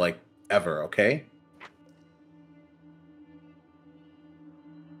rations for like ever, okay?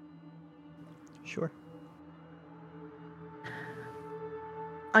 Sure.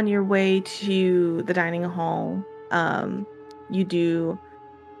 on your way to the dining hall, you do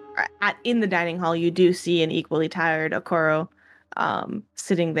in the dining hall you do see an equally tired Okoro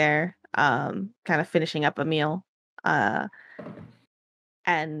sitting there, kind of finishing up a meal,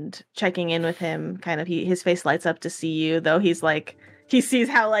 and checking in with him. Kind of his face lights up to see you, though he's like, he sees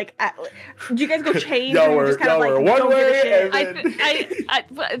how like do you guys go change? Y'all or you were- just kind of y'all like were one don't give a way,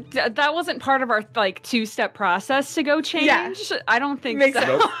 shit? and That wasn't part of our like 2-step process to go change. Yeah. I don't think Makes so.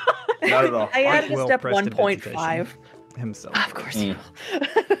 sense. Nope, not at all. I Ark added a will step prestidigitation 1.5. himself. Of course you will.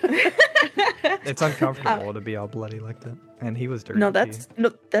 It's uncomfortable to be all bloody like that. And he was dirty. No, too.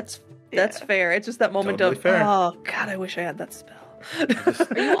 that's Yeah. fair. It's just that moment Totally of fair. oh god, I wish I had that spell.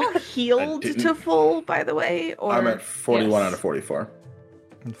 Are you all healed didn't- to full, by the way? Or I'm at 41 Yes. out of 44.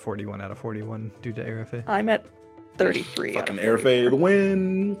 And 41 out of 41 due to Arafe. I'm at 33. Fucking out of airfade the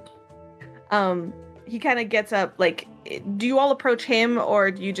win. He kind of gets up. Like, do you all approach him,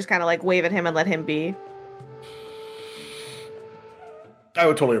 or do you just kind of like wave at him and let him be? I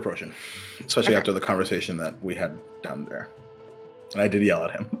would totally approach him, especially Okay. after the conversation that we had down there. And I did yell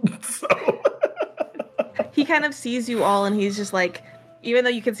at him. So He kind of sees you all, and he's just like, even though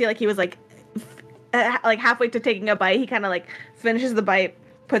you can see like he was like halfway to taking a bite, he kind of like finishes the bite,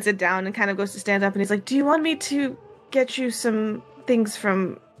 puts it down and kind of goes to stand up, and he's like, "Do you want me to get you some things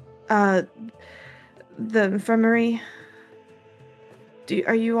from the infirmary?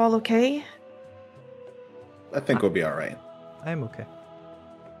 Are you all okay?" I think we'll be all right. I'm okay.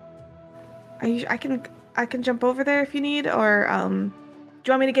 I can jump over there if you need, or do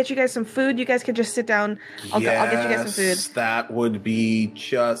you want me to get you guys some food? You guys can just sit down. I'll get you guys some food. That would be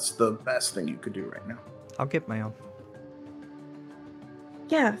just the best thing you could do right now. I'll get my own.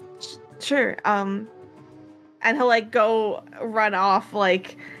 Yeah, sure. And he'll like go run off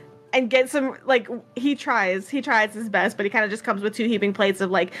like and get some like he tries his best, but he kind of just comes with 2 heaping plates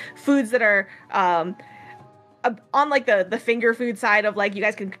of like foods that are on like the finger food side of like you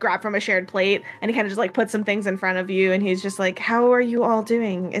guys can grab from a shared plate, and he kind of just like puts some things in front of you, and he's just like, "How are you all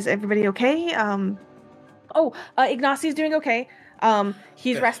doing? Is everybody okay?" Ignacio's doing okay.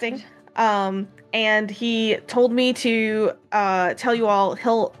 He's resting. And he told me to tell you all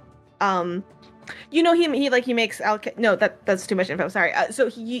he makes that's too much info. Sorry. So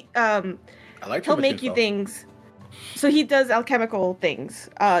he he'll make you things. So he does alchemical things.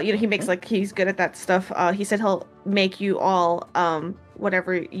 He makes like he's good at that stuff. He said he'll make you all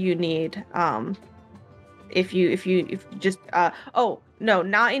whatever you need. If you just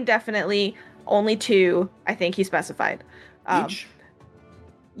not indefinitely, only 2. I think he specified. Each?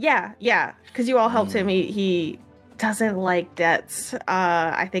 Yeah, because you all helped him. He doesn't like debts.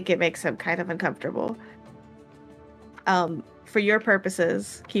 I think it makes him kind of uncomfortable. For your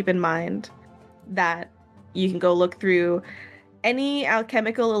purposes, keep in mind that you can go look through any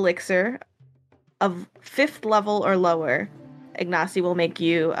alchemical elixir of 5th level or lower. Ignacy will make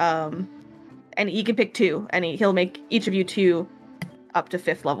you, and you can pick 2, and he'll make each of you 2 up to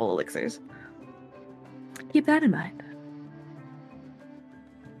 5th level elixirs. Keep that in mind.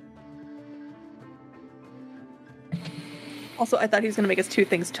 Also, I thought he was going to make us 2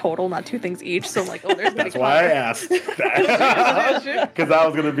 things total, not 2 things each. So I'm like, oh, there's That's why I asked. Because I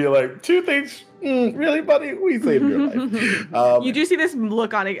was going to be like, 2 things? Really, buddy? We saved your life. You do see this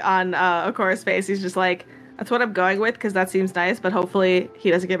look on Akora's face. He's just like, that's what I'm going with because that seems nice, but hopefully he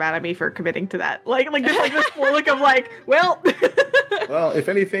doesn't get mad at me for committing to that. Like this full look of like, well. Well, if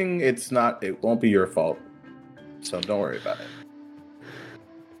anything, it won't be your fault. So don't worry about it.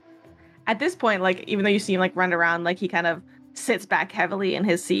 At this point, like, even though you see him like run around, like he kind of sits back heavily in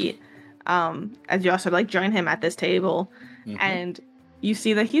his seat, as you also like join him at this table, and you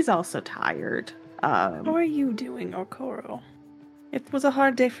see that he's also tired. How are you doing, Okoro? It was a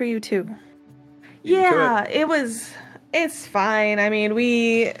hard day for you too. Yeah, it's fine. I mean,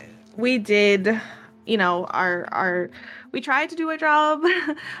 we did, we tried to do our job.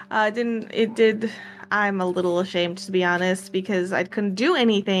 I'm a little ashamed, to be honest, because I couldn't do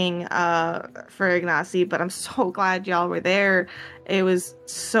anything for Ignacy, but I'm so glad y'all were there. It was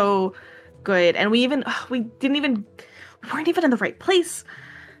so good. And we weren't even in the right place.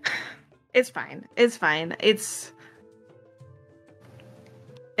 It's fine. It's fine. It's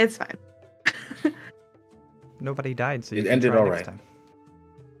fine. Nobody died, so you it can ended try all next right. time.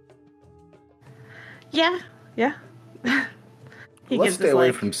 Yeah. Let's stay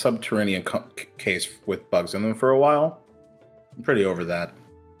away from subterranean caves with bugs in them for a while. I'm pretty over that.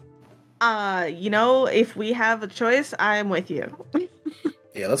 If we have a choice, I'm with you.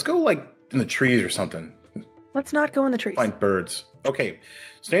 Yeah, let's go like in the trees or something. Let's not go in the trees. Find birds. Okay,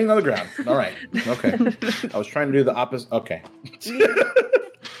 staying on the ground. All right. Okay. I was trying to do the opposite. Okay.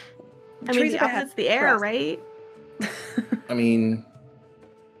 I mean, the opposite's the air, right? I mean,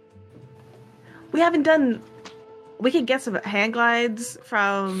 we haven't done. We could get some hand glides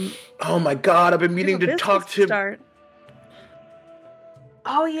from. Oh my god! I've been meaning to talk to.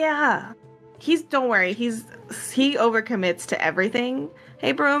 Oh yeah, don't worry. He overcommits to everything.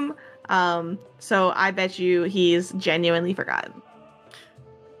 Hey, Broom. So I bet you he's genuinely forgotten.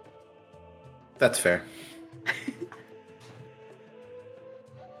 That's fair.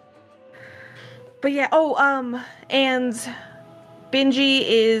 But yeah. And Benji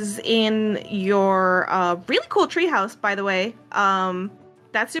is in your really cool treehouse, by the way.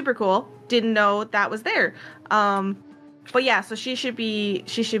 That's super cool. Didn't know that was there. But yeah, so she should be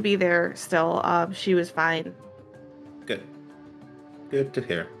there still. She was fine. Good to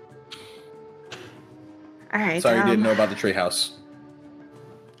hear. All right. Sorry you didn't know about the treehouse.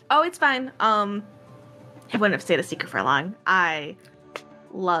 Oh, it's fine. It wouldn't have stayed a secret for long. I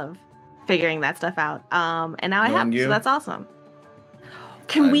love figuring that stuff out. And now I have, so that's awesome.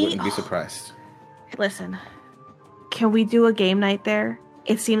 I wouldn't be surprised. Listen, can we do a game night there?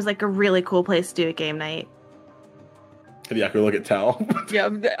 It seems like a really cool place to do a game night. Yeah, I could look at Tal. Yeah,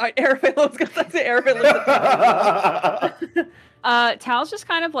 Arafel was going to say Arafel. Tal's just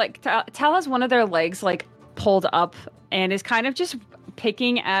kind of like Tal has one of their legs like pulled up and is kind of just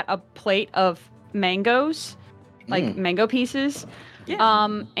picking at a plate of mangoes, like mango pieces.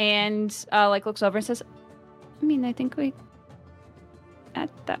 Yeah. And like looks over and says, I mean, I think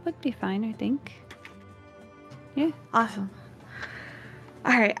that would be fine, I think. Yeah. Awesome.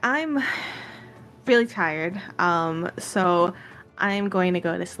 All right, I'm really tired. So I'm going to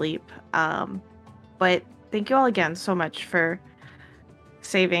go to sleep. But thank you all again so much for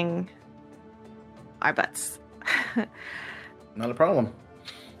saving our butts. Not a problem.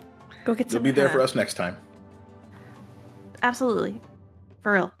 Go get You'll some. be there for us next time. Absolutely.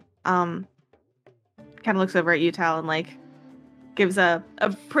 For real. Kind of looks over at you, Tal, and like gives a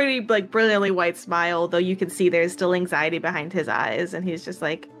pretty like brilliantly white smile, though you can see there's still anxiety behind his eyes, and he's just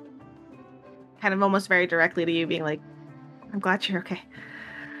like kind of almost very directly to you, being like, I'm glad you're okay.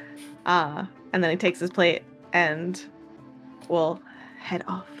 And then he takes his plate and will head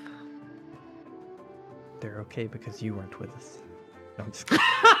off. They're okay because you weren't with us. No, I'm just kidding.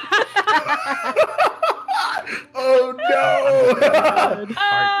 Oh no!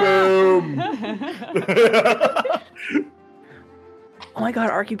 Boom! Oh my god,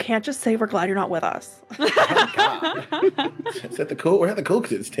 Ark, you can't just say we're glad you're not with us. Oh, God. It's at the cool. We're at the cool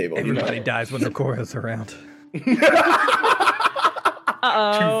kids table. Everybody dies when Nakura's around.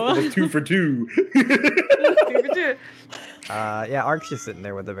 Uh-oh. Two for two. Yeah, Ark's just sitting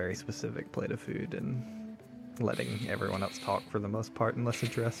there with a very specific plate of food and letting everyone else talk for the most part, unless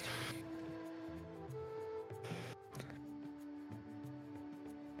addressed.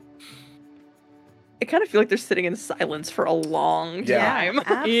 I kind of feel like they're sitting in silence for a long time.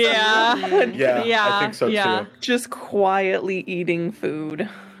 Yeah, I think so too. Just quietly eating food.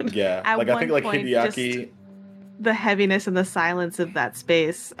 Yeah, At like I one think like point, Hideaki. The heaviness and the silence of that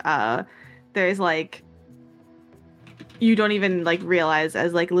space, there's like, you don't even like realize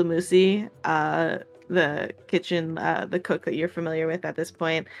as like Lamusi, the kitchen, the cook that you're familiar with at this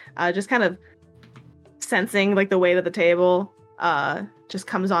point, just kind of sensing like the weight of the table, just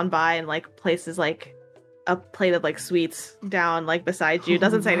comes on by and like places like a plate of like sweets down like beside you.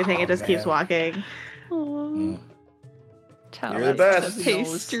 Doesn't say anything, it just keeps walking. You're the best.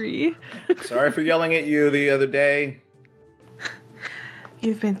 Pastry. Sorry for yelling at you the other day.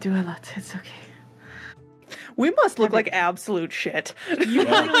 You've been through a lot, it's okay. We must look like absolute shit. You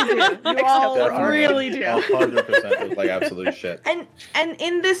really do. You all really do. 100% look like absolute shit. And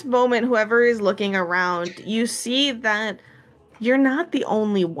in this moment, whoever is looking around, you see that you're not the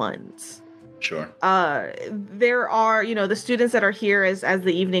only ones. Sure. There are, the students that are here as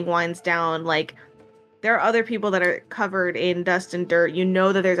the evening winds down, like, there are other people that are covered in dust and dirt. You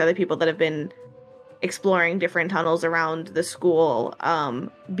know that there's other people that have been exploring different tunnels around the school.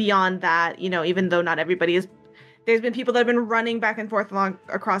 Beyond that, even though not everybody is, there's been people that have been running back and forth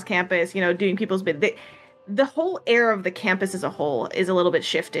across campus, doing people's bit. The whole air of the campus as a whole is a little bit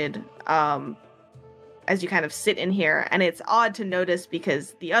shifted as you kind of sit in here. And it's odd to notice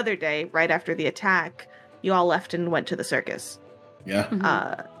because the other day, right after the attack, you all left and went to the circus. Yeah.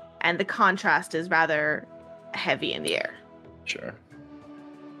 Mm-hmm. And the contrast is rather heavy in the air. Sure.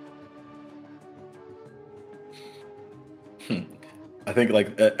 I think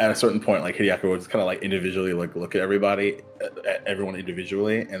like at a certain point, like Hideaki would just kind of like individually like look at everyone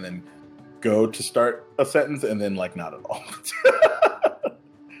individually, and then go to start a sentence, and then like not at all.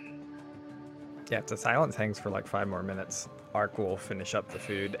 Yeah, if the silence hangs for like 5 more minutes, Ark will finish up the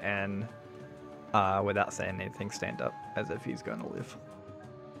food and, without saying anything, stand up as if he's going to live.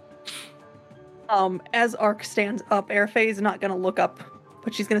 As Ark stands up, Airfae is not gonna look up,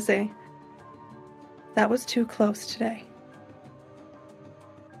 but she's gonna say, "That was too close today."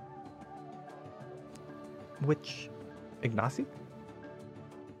 Which, Ignacy?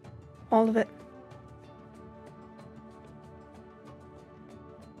 All of it.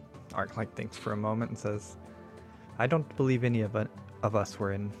 Ark like thinks for a moment and says, "I don't believe any of us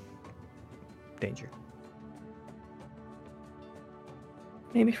were in danger."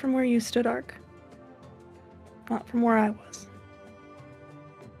 Maybe from where you stood, Ark. Not from where I was.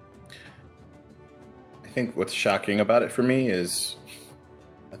 I think what's shocking about it for me is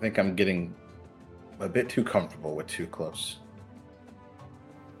I think I'm getting a bit too comfortable with too close.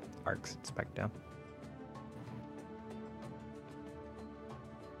 Ark sits back down.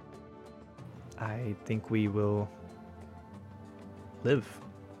 I think we will live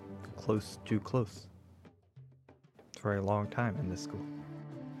too close for a long time in this school.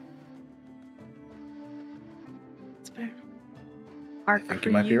 That's fair. Ark, I think for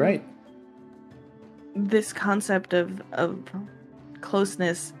you might be right. This concept of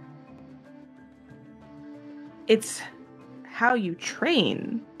closeness, it's how you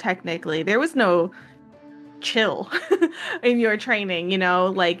train, technically. There was no chill in your training,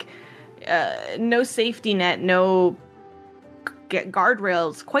 like no safety net, no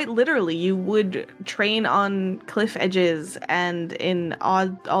guardrails. Quite literally, you would train on cliff edges and in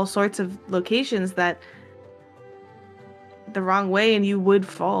all sorts of locations that the wrong way, and you would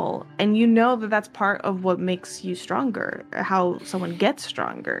fall. And that's part of what makes you stronger, how someone gets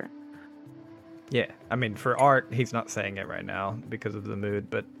stronger. Yeah, I mean, for Art, he's not saying it right now because of the mood,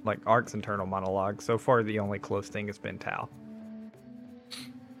 but like Art's internal monologue, so far the only close thing has been Tao.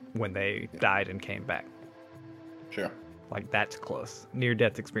 When they died and came back. Sure. Like, that's close.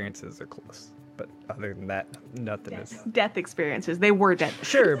 Near-death experiences are close. But other than that, nothing is... Death experiences. They were death.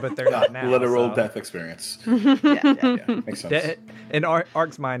 Sure, but they're not now. Literal death experience. Yeah. Makes sense. In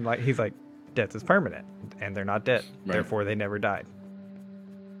Ark's mind, like, he's like, death is permanent, and they're not dead. Right. Therefore, they never died.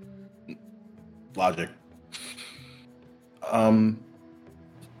 Logic. I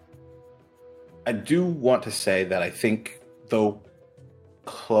do want to say that I think, though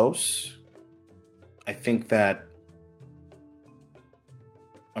close, I think that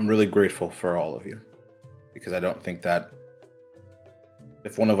I'm really grateful for all of you, because I don't think that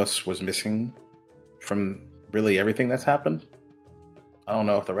if one of us was missing from really everything that's happened, I don't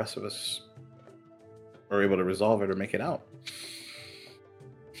know if the rest of us were able to resolve it or make it out.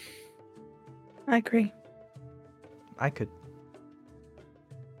 I agree. I could.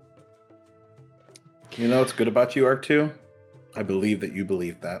 You know what's good about you, R2? I believe that you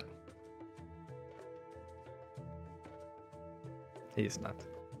believe that. He is not.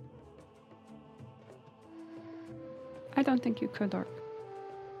 I don't think you could, Ark.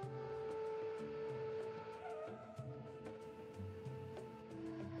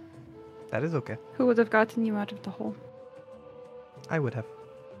 That is okay. Who would have gotten you out of the hole? I would have.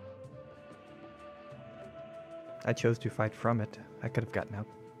 I chose to fight from it. I could have gotten out.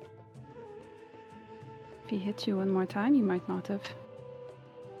 If he hit you one more time, you might not have.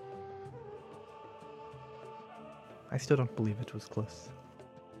 I still don't believe it was close.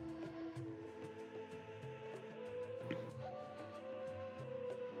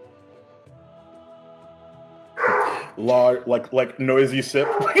 Like noisy sip.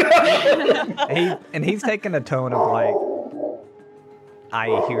 He's taking a tone of like,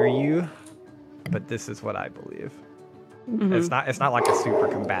 I hear you, but this is what I believe. Mm-hmm. It's not like a super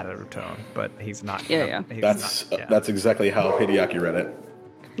combative tone, but he's not. Yeah. That's exactly how Hideaki read it.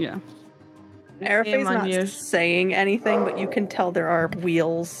 Yeah. Arafe's not saying anything, but you can tell there are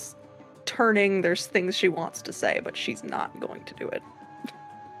wheels turning. There's things she wants to say, but she's not going to do it.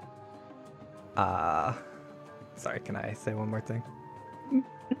 Sorry, can I say one more thing?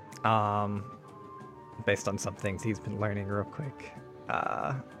 Based on some things he's been learning real quick,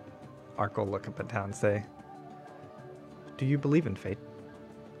 Ark will look up at town and say, do you believe in fate?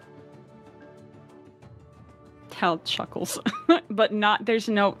 Hal chuckles, but not, it's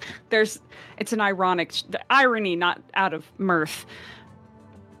an ironic, the irony, not out of mirth.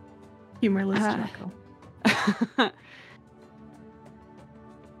 Humorless chuckle.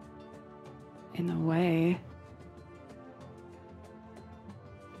 In a way.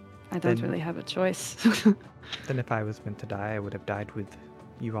 I don't really have a choice. Then if I was meant to die, I would have died with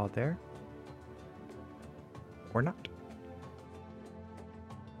you all there. Or not.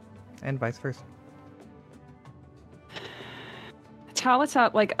 And vice versa. Tal lets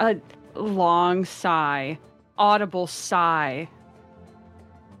out like a long sigh, audible sigh.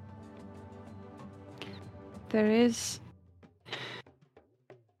 There is...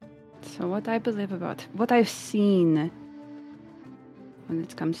 So what I believe about, what I've seen when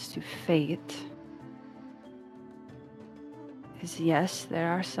it comes to fate is, yes, there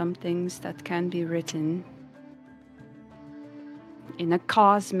are some things that can be written in a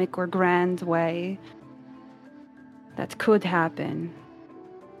cosmic or grand way that could happen.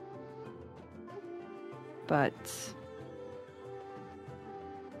 But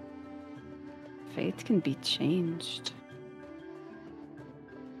fate can be changed.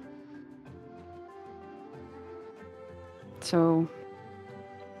 So,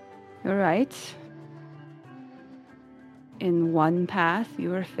 you're right. In one path,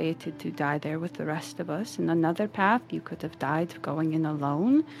 you were fated to die there with the rest of us. In another path, you could have died going in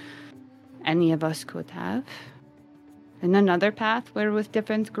alone. Any of us could have. In another path, we're with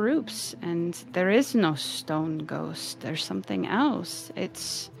different groups, and there is no stone ghost. There's something else. It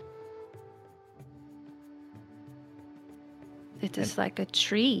is like a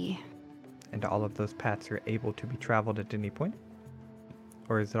tree. And all of those paths are able to be traveled at any point?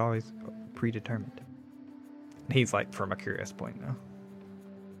 Or is it always predetermined? He's like from a curious point now.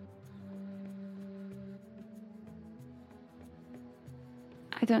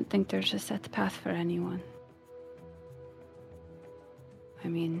 I don't think there's a set path for anyone. I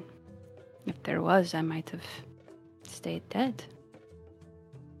mean, if there was, I might have stayed dead.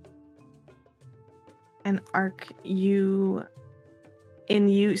 And Ark, since you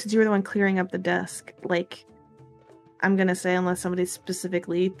were the one clearing up the desk, like, I'm gonna say, unless somebody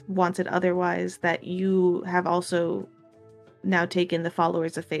specifically wants it otherwise, that you have also now taken the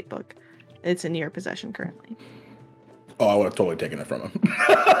Followers of Fate book. It's in your possession currently. Oh, I would have totally taken it from him.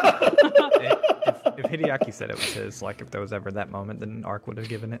 If Hideaki said it was his, like if there was ever that moment, then Ark would have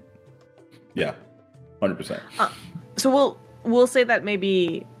given it. Yeah, 100%. So we'll say that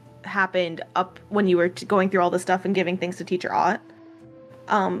maybe happened up when you were going through all the stuff and giving things to Teacher Ott.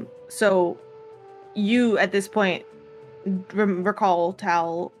 So you at this point recall,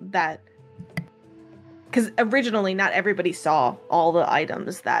 Tal, that because originally not everybody saw all the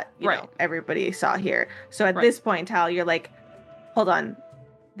items that you know, everybody saw here. So at this point, Tal, you're like, hold on,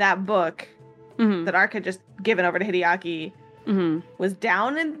 that book that Ark had just given over to Hideaki was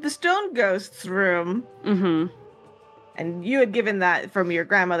down in the Stone Ghost's room. And you had given that from your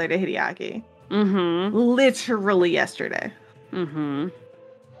grandmother to Hideaki. Literally yesterday.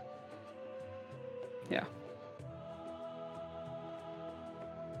 Yeah.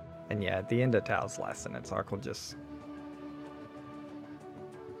 And yeah, at the end of Tal's last sentence, Ark will just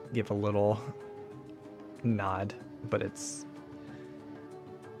give a little nod, but it's...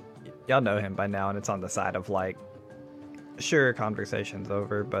 Y'all know him by now, and it's on the side of like, sure, conversation's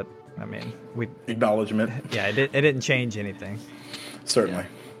over, but I mean, we... Acknowledgement. Yeah, it didn't change anything. Certainly.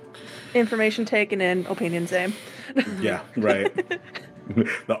 Information taken in, opinion same. Yeah, right.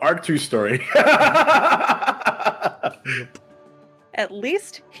 The Ark 2 story. At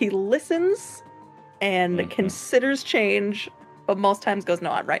least he listens and considers change, but most times goes,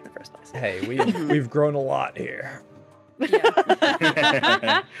 no, I'm right in the first place. Hey, we've grown a lot here.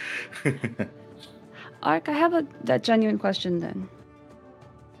 Yeah. Ark, I have that genuine question then.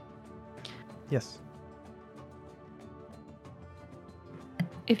 Yes.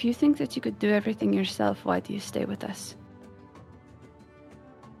 If you think that you could do everything yourself, why do you stay with us?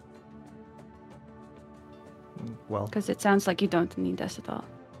 Well, Because it sounds like you don't need us at all.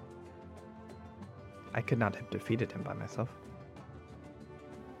 I could not have defeated him by myself,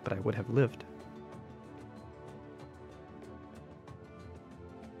 but I would have lived.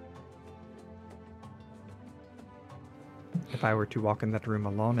 If I were to walk in that room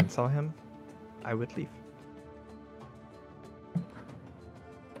alone and saw him, I would leave.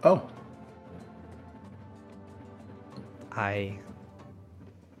 Oh. I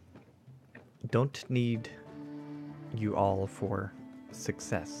don't need you all for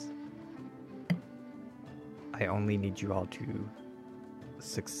success. I only need you all to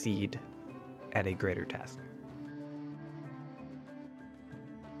succeed at a greater task.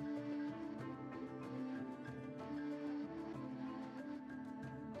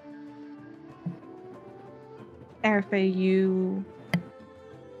 Arafe, you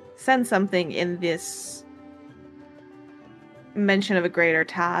sense something in this mention of a greater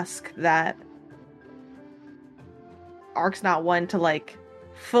task that Ark's not one to like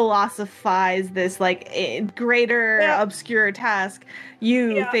philosophize this like greater obscure task.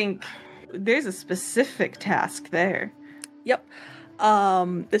 You think there's a specific task there. Yep.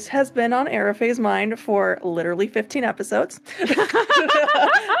 This has been on Arafe's mind for literally 15 episodes.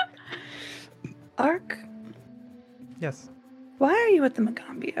 Ark, Yes. why are you at the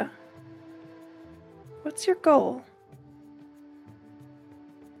Magambia? What's your goal?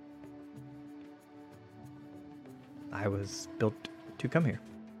 I was built to come here.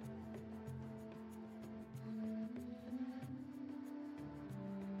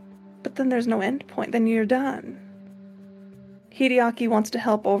 But then there's no end point, then you're done. Hideaki wants to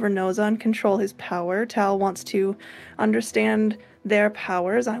help over Noza and control his power. Tal wants to understand their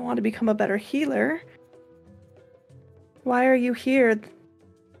powers. I want to become a better healer. Why are you here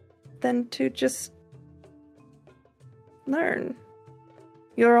than to just learn?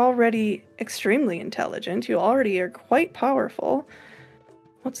 You're already extremely intelligent. You already are quite powerful.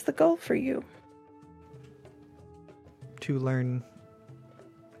 What's the goal for you? To learn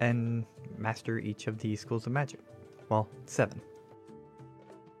and master each of the schools of magic. Well, 7.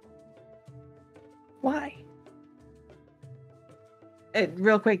 Why?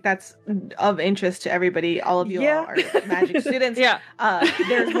 Real quick, that's of interest to everybody. All of you all are magic students.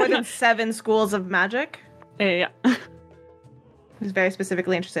 There's more than 7 schools of magic. Yeah. Who's very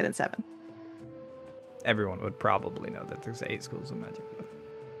specifically interested in 7. Everyone would probably know that there's 8 schools of magic.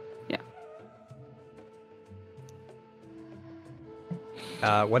 Yeah.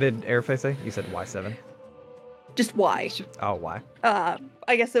 What did Arafe say? You said why 7? Just why? Oh, why?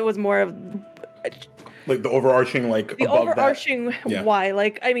 I guess it was more of Like the overarching, like the above overarching that. Yeah. why.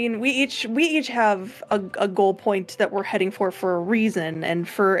 Like, I mean, we each have a goal point that we're heading for a reason. And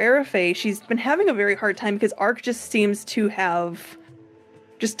for Arafe, she's been having a very hard time because Ark just seems to have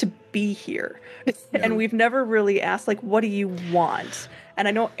just to be here. Yeah. And we've never really asked, like, what do you want? And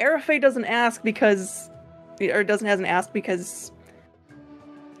I know Arafe doesn't ask because, or hasn't asked because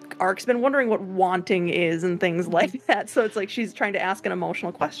Ark's been wondering what wanting is and things like that. So it's like she's trying to ask an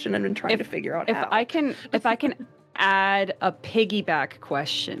emotional question and been trying to figure out how. If I can add a piggyback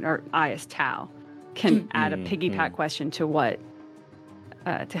question, or I as Tal can add a piggyback question to what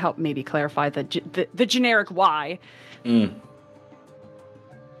to help maybe clarify the generic why.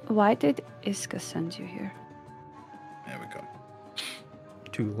 Why did Iska send you here? There we go.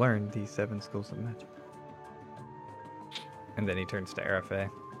 To learn the 7 schools of magic. And then he turns to Arafe.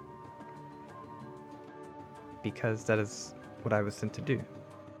 Because that is what I was sent to do.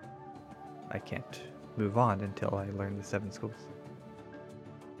 I can't move on until I learn the 7 schools.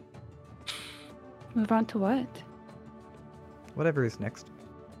 Move on to what? Whatever is next.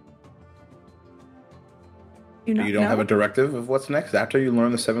 You don't have a directive of what's next after you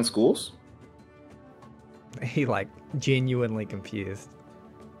learn the 7 schools? He, like, genuinely confused.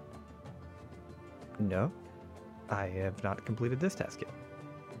 No, I have not completed this task yet.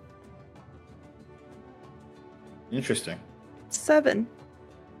 Interesting. 7.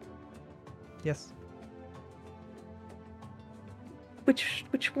 Yes.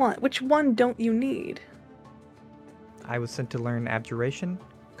 Which one? Which one don't you need? I was sent to learn abjuration,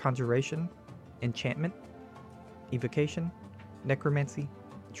 conjuration, enchantment, evocation, necromancy,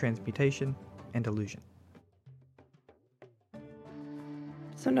 transmutation, and illusion.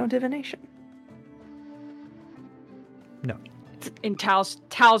 So no divination. No. In Tal's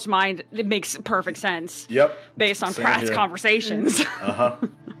mind, it makes perfect sense. Yep. Based on Same past here. conversations. Uh-huh.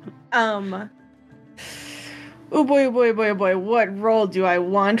 Oh boy, boy, boy, boy, what role do I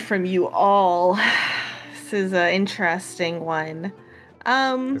want from you all? This is an interesting one.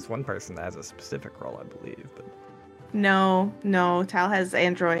 There's one person that has a specific role, I believe, but... No, Tal has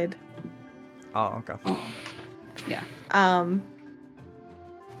android. Oh, okay. Yeah.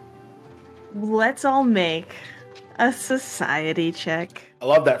 Let's all make a society check. I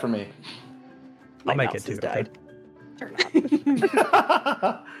love that for me. I'll My make mouse it too. has Okay? died. Turn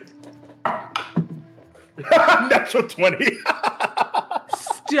off. Natural 20.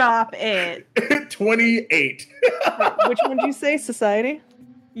 Stop it. 28. Which one did you say? Society?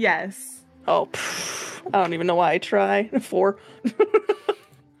 Yes. Oh, I don't even know why I try. 4.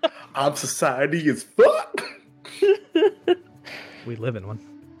 I'm society as fuck. We live in one.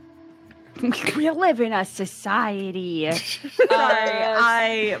 We live in a society.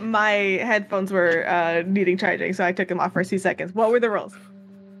 Sorry, my headphones were needing charging, so I took them off for a few seconds. What were the rolls?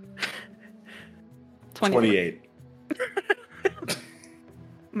 28.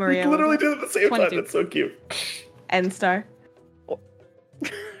 Maria. We literally did it at the same 22. time. That's so cute. N star.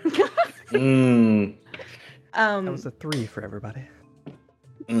 Mm. That was a 3 for everybody.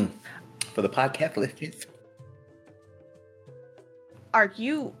 For the podcast listeners. Ark,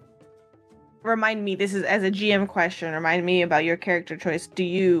 you remind me, this is as a GM question, remind me about your character choice. Do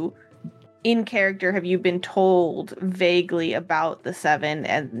you, in character, have you been told vaguely about the 7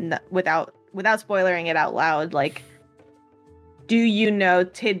 and without spoiling it out loud, like, do you know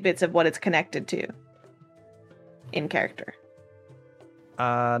tidbits of what it's connected to in character?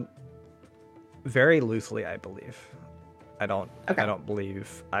 Very loosely, I believe. I don't Okay.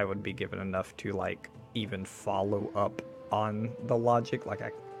 believe I would be given enough to, like, even follow up on the logic. Like,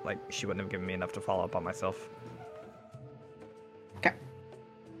 she wouldn't have given me enough to follow up on myself. Okay.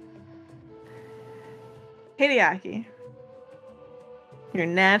 Hideaki. Your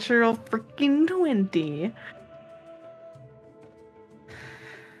natural freaking 20.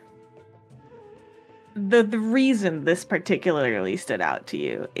 The reason this particularly stood out to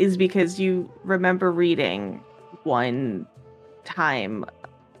you is because you remember reading one time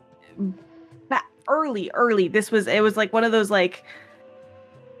early. It was like one of those like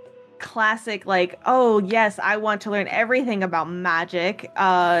classic, like, oh yes, I want to learn everything about magic.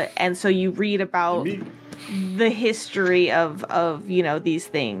 And so you read about the history of these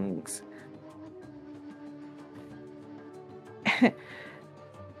things.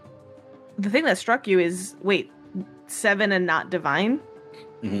 The thing that struck you is, wait, 7 and not divine?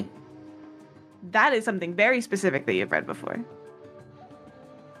 Mm-hmm. That is something very specific that you've read before.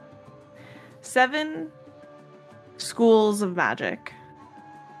 7 schools of magic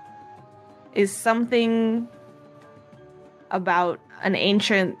is something about an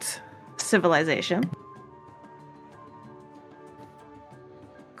ancient civilization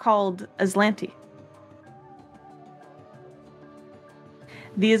called Aslanti.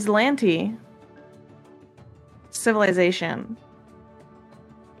 The Aslanti civilization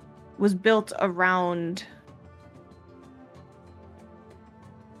was built around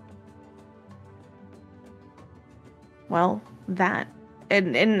that.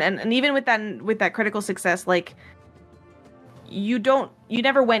 And even with that critical success, like you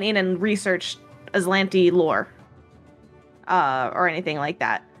never went in and researched Aslanti lore or anything like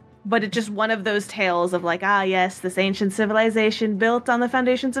that. But it's just one of those tales of like, yes, this ancient civilization built on the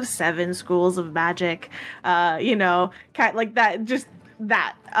foundations of 7 schools of magic, like that, just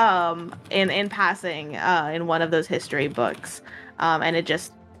that, in passing, in one of those history books. And it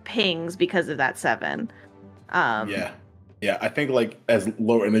just pings because of that 7. Yeah, I think like as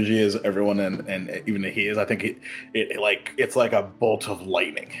low energy as everyone and even he is, I think it's like a bolt of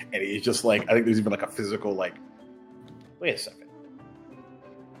lightning, and he's just like, I think there's even like a physical like, wait a second,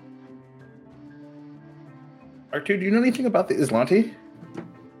 R2, do you know anything about the Aslanti?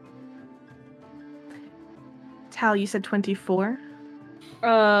 Tal, you said 24.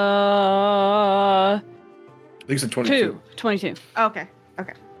 I think you said 22. 22. Okay.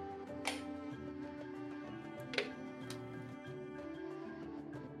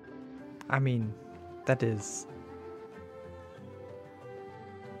 I mean, that is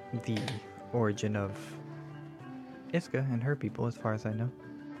the origin of Iska and her people, as far as I know.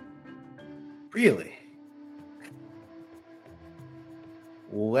 Really?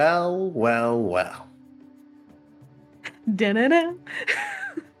 Well. Da-da-da.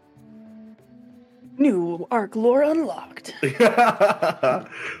 New arc lore unlocked. Do I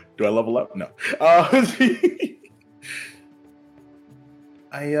level up? No.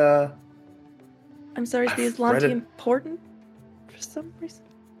 I'm sorry, is the I've read Aslanti it. important for some reason?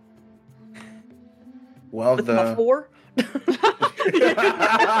 Well, With my 4?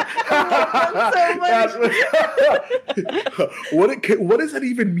 What does that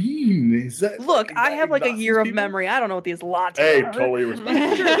even mean? Is that Look, I have like a year of people? memory. I don't know what the Aslanti Hey, are. totally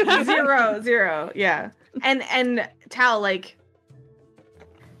respect. 0, yeah. And Tal, like,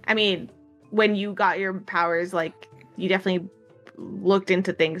 I mean, when you got your powers, like, you definitely looked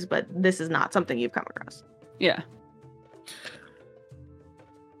into things, but this is not something you've come across. Yeah.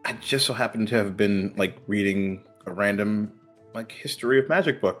 I just so happened to have been like reading a random like history of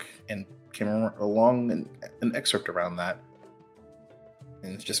magic book and came along an excerpt around that,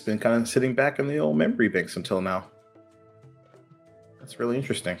 and it's just been kind of sitting back in the old memory banks until now. That's really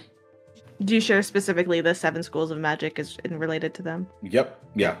interesting. Do you share specifically the 7 schools of magic is related to them? Yep,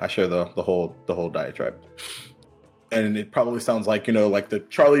 yeah, I share the whole diatribe. And it probably sounds like, like the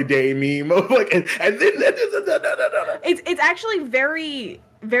Charlie Day meme of like, and then It's actually very,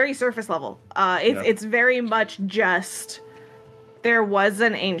 very surface level. It's very much just there was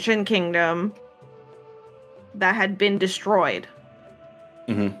an ancient kingdom that had been destroyed.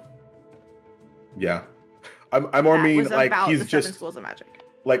 Mm-hmm. Yeah, I more mean like he's the just 7 schools of magic.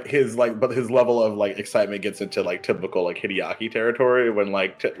 Like but his level of like excitement gets into like typical like Hideaki territory when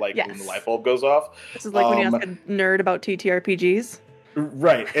when the light bulb goes off. This is like when you ask a nerd about TTRPGs.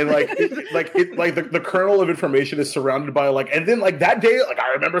 Right, and the kernel of information is surrounded by like, and then like that day, like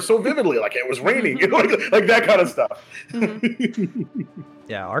I remember so vividly, like it was raining, like that kind of stuff. Mm-hmm.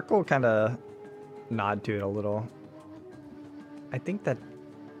 Yeah, Ark will kind of nod to it a little. I think that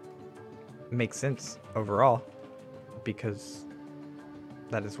makes sense overall, because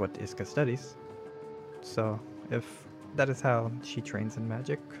that is what Iska studies. So if that is how she trains in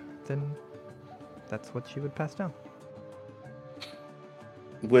magic, then that's what she would pass down.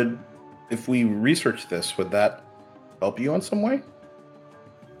 If we research this, would that help you in some way?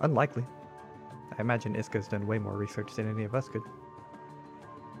 Unlikely. I imagine Iska's done way more research than any of us could.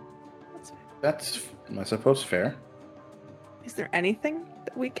 That's, I suppose, fair. Is there anything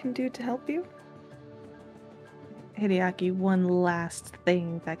that we can do to help you? Hideaki, one last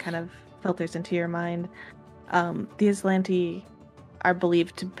thing that kind of filters into your mind. The Aslanti are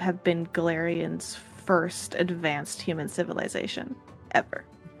believed to have been Galarian's first advanced human civilization ever.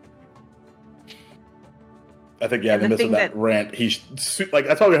 I think, in the midst of that rant, he's like,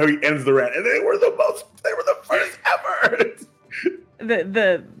 that's probably how he ends the rant. And they were the first ever.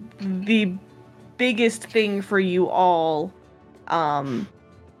 The biggest thing for you all,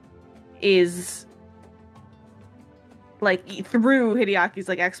 is like through Hideaki's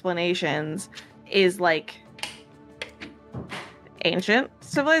like explanations, is like ancient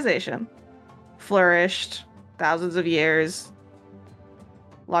civilization flourished thousands of years,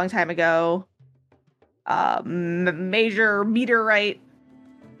 long time ago. Major meteorite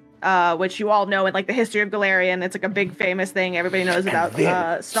which you all know in like the history of Galarian. It's like a big famous thing everybody knows about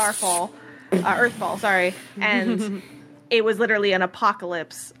Earthfall, sorry. And it was literally an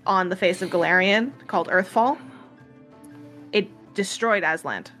apocalypse on the face of Galarian called Earthfall. It destroyed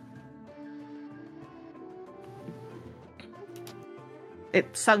Aslant.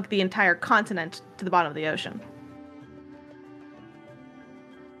 It sunk the entire continent to the bottom of the ocean.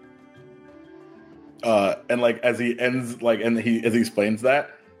 And like as he ends, like, and as he explains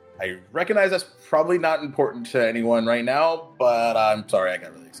that, I recognize that's probably not important to anyone right now, but I'm sorry I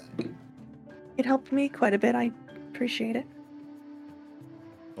got really excited. It helped me quite a bit. I appreciate it.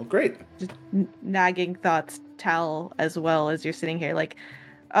 Well, great. Just nagging thoughts tell as well as you're sitting here like,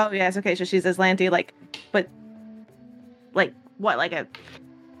 oh yes, okay, so she's Aslanti, like, but like what, like a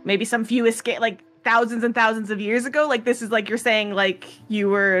maybe some few escape like thousands and thousands of years ago? Like this is like you're saying like you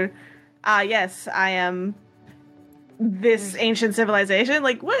were yes, I am this ancient civilization.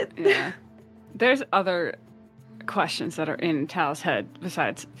 Like what? Yeah. There's other questions that are in Tal's head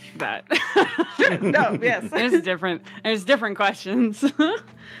besides that. No, yes. There's different questions.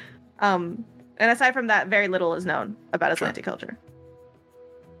 And aside from that, very little is known about Aslanti culture.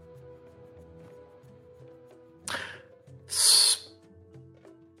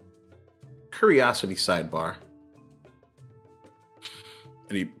 Curiosity sidebar.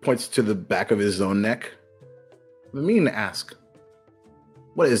 And he points to the back of his own neck. I mean to ask,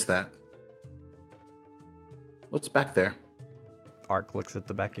 what is that? What's back there? Ark looks at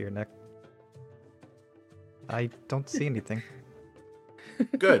the back of your neck. I don't see anything.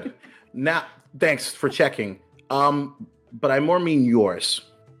 Good. Now, thanks for checking. But I more mean yours.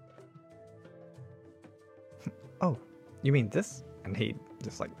 Oh, you mean this? And he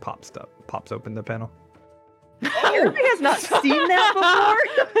just like pops open the panel. Everybody has not seen that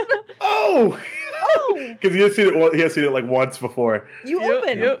before. Oh! Because he has seen it like once before. You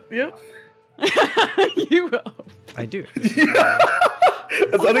open. Yep. You will. I do. I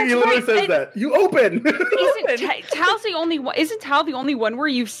think he literally says that. You open! Isn't Tal's the only one? Isn't Tal the only one where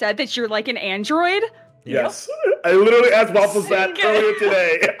you've said that you're like an android? Yes. I literally asked Waffles that earlier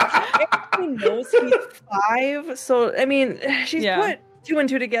today. Everybody knows he's 5, so I mean, she's put 2 and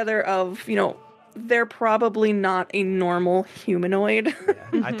 2 together of, they're probably not a normal humanoid.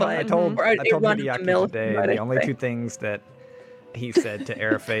 Yeah. I told Hideaki today the only 2 things that he said to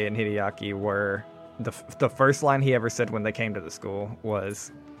Arafei and Hideaki were the first line he ever said when they came to the school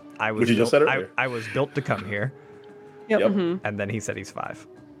was, I was built to come here. Yep. Mm-hmm. And then he said he's 5.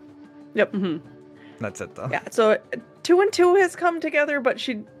 Yep. Mm-hmm. That's it though. Yeah, so 2 and 2 has come together, but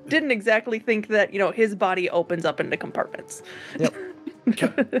she didn't exactly think that, his body opens up into compartments. Yep.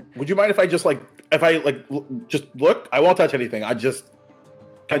 Would you mind if I just just look? I won't touch anything. You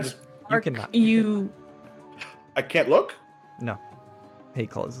cannot. I can't look? No. He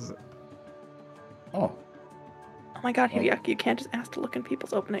closes it. Oh. Oh my god, Hideaki, you can't just ask to look in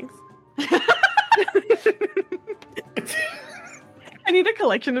people's openings. I need a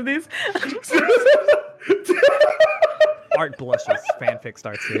collection of these. Art blushes. Fanfic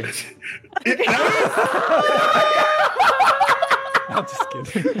starts here. I'm just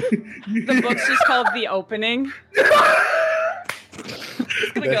kidding. The book's just called The Opening. It's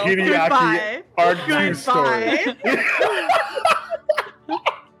gonna go. Hideaki Art story.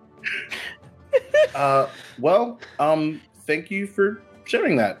 Thank you for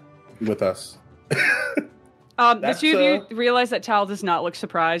sharing that with us. The 2 of you realize that Tal does not look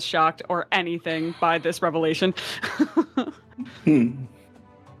surprised, shocked, or anything by this revelation.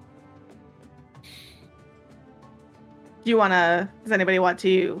 Does anybody want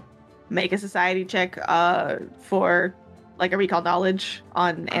to make a society check for like a recall knowledge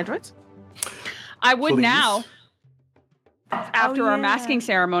on androids? I would now. After our masking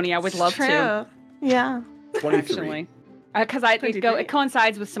ceremony, I would love to. Yeah. 23. Actually. Because it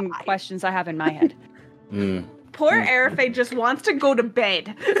coincides with some questions I have in my head. Poor Arafei just wants to go to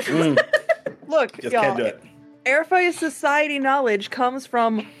bed. Look, just y'all, can't do it. Arafei's society knowledge comes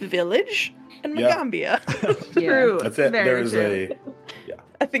from Village and Magambia. True. That's it. Very There's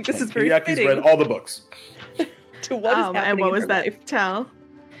I think this is very Hideaki's fitting read all the books. to what is happening and what in was her that? life. Tell.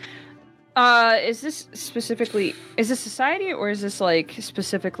 Is this society or is this like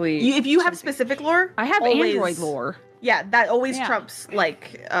specifically? If you have specific lore, I have always, android lore. Yeah, that always trumps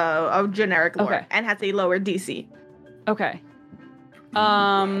like a generic lore and has a lower DC. Okay.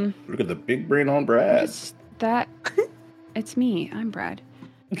 Look at the big brain on Brad. It's me. I'm Brad.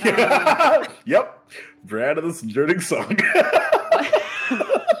 Yep. Brad of the Sojourning Song.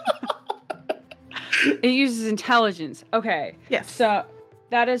 It uses intelligence. Okay. Yes. So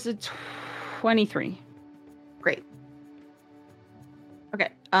that is a 23. Great. Okay.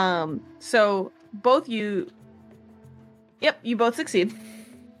 So both you both succeed.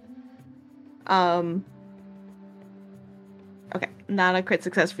 Okay, not a crit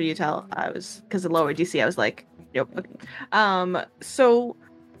success for you, Tell. Because of lower DC, I was like, nope. Okay. So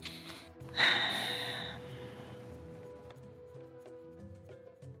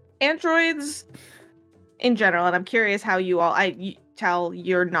androids in general, and I'm curious how you all, Tell,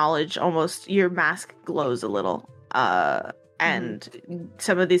 your knowledge almost, your mask glows a little. And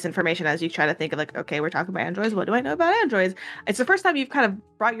some of this information, as you try to think of like, okay, we're talking about androids. What do I know about androids? It's the first time you've kind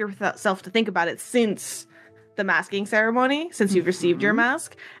of brought yourself to think about it since the masking ceremony, since you've received your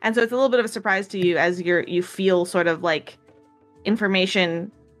mask. And so it's a little bit of a surprise to you as you feel sort of like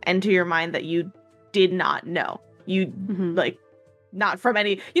information enter your mind that you did not know. You like, not from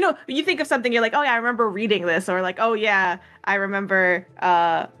any, you think of something, you're like, oh yeah, I remember reading this, or like, oh yeah, I remember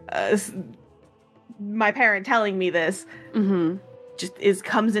my parent telling me this. Just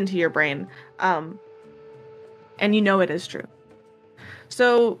comes into your brain, and you know it is true.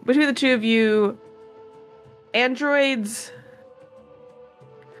 So between the two of you, androids,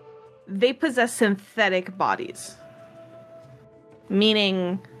 they possess synthetic bodies,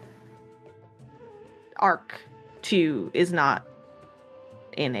 meaning Arc 2 is not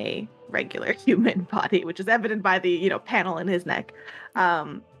in a regular human body, which is evident by the panel in his neck.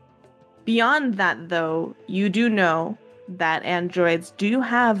 Beyond that, though, you do know that androids do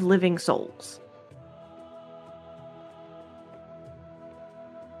have living souls.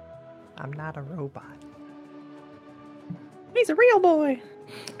 I'm not a robot. He's a real boy.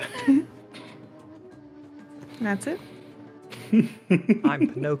 That's it. I'm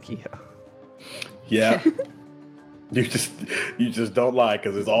Pinocchio. Yeah. You just don't lie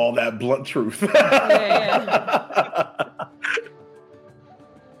because it's all that blunt truth. Yeah.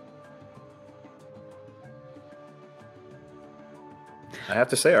 I have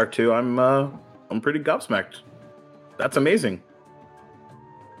to say, R2, I'm pretty gobsmacked. That's amazing.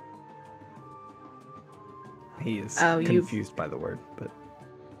 He is confused by the word, but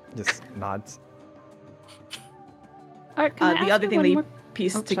just nods. Alright, the other thing that you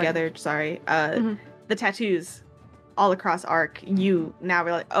pieced together, the tattoos all across Arc, you now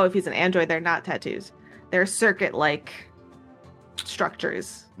realize, if he's an android, they're not tattoos. They're circuit-like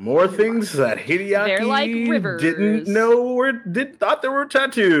structures. More things that Hideaki They're like rivers. Didn't know thought there were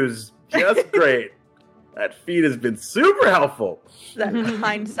tattoos. Just great. That feed has been super helpful. That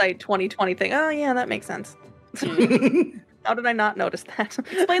hindsight 2020 thing. Oh yeah, that makes sense. How did I not notice that?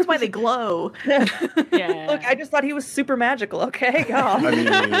 Explains why they glow. Yeah. Look, I just thought he was super magical. Okay, God. I mean,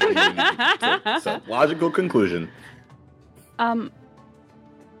 it's a logical conclusion. Art,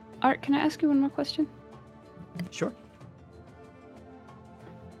 can I ask you one more question? Sure.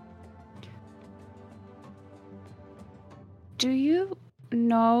 Do you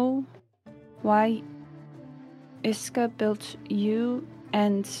know why Iska built you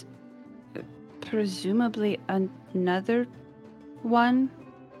and presumably another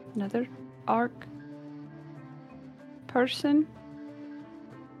Arc person?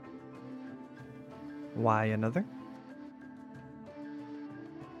 Why another?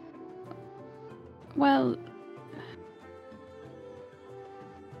 Well,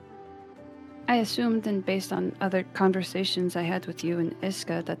 I assumed, and based on other conversations I had with you and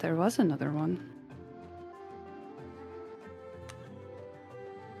Iska, that there was another one.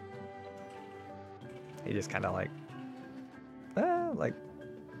 He just kind of like,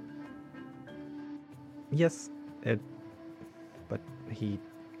 yes, but he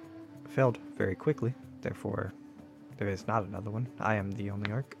failed very quickly. Therefore, there is not another one. I am the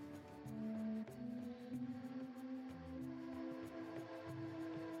only Arc.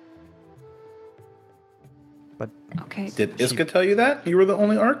 But Okay. Did Iska tell you that? You were the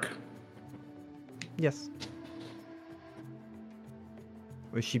only Arc? yes,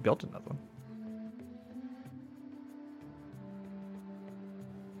 well, she built another one.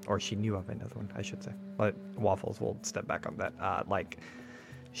 Or she knew of another one, I should say. But Waffles will step back on that.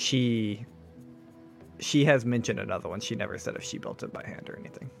 She has mentioned another one. She never said if she built it by hand or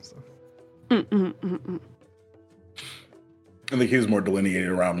anything. So. I think he was more delineated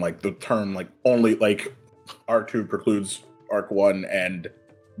around like the term, like only like R2 precludes Arc 1, and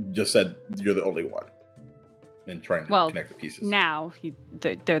just said you're the only one. And trying to connect the pieces. Now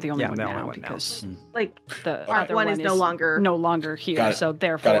they're the only one the now only one because Like the Arc other 1 is no longer here. Got it. So Got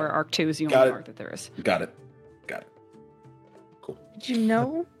therefore, it. Arc 2 is the Got only it. Arc that there is. Got it. Cool. Did you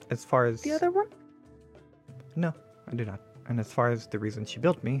know As far as the other one? No, I do not. And as far as the reason she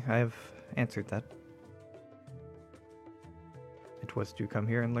built me, I have answered that. It was to come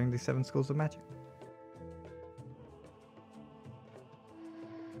here and learn the 7 schools of magic.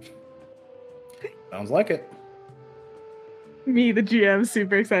 Sounds like it. Me, the GM,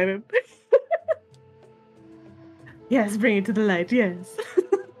 super excited. Yes, bring it to the light, yes.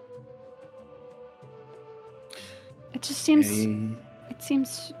 It just seems... Any- It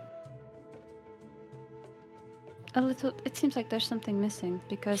seems... a little... It seems like there's something missing,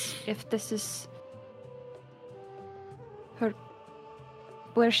 because if this is... her...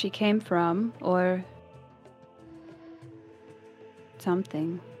 where she came from, or...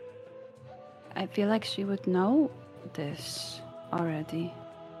 something... I feel like she would know this already.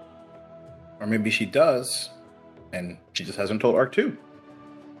 Or maybe she does, and she just hasn't told Arc 2.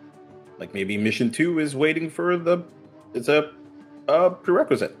 Like maybe Mission 2 is waiting for it's a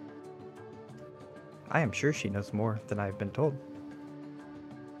prerequisite. I am sure she knows more than I've been told.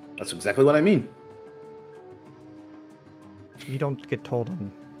 That's exactly what I mean. You don't get told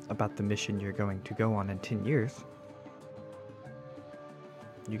about the mission you're going to go on in 10 years.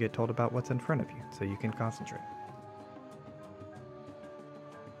 You get told about what's in front of you, so you can concentrate.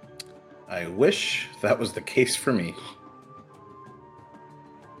 I wish that was the case for me.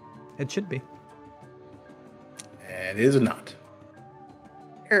 It should be. And it is not.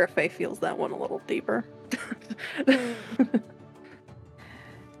 Arafe feels that one a little deeper.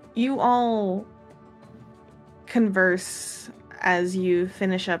 You all converse as you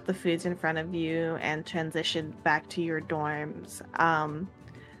finish up the foods in front of you and transition back to your dorms.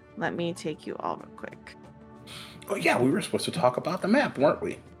 Let me take you all real quick. Oh yeah, we were supposed to talk about the map, weren't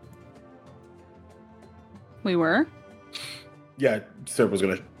we? We were? Yeah, Sarah was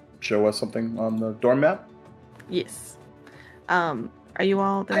gonna show us something on the dorm map. Yes. Are you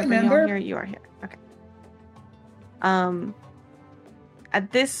all? I Are you all remember. here? You are here. Okay.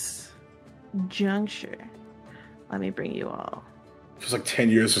 At this juncture, let me bring you all. It was like 10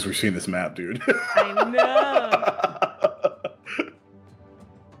 years since we've seen this map, dude. I know.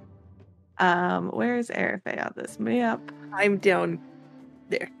 Where is Arafe on this map? I'm down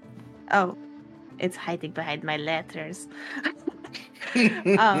there. Oh, it's hiding behind my letters.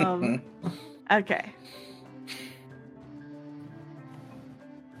 Okay.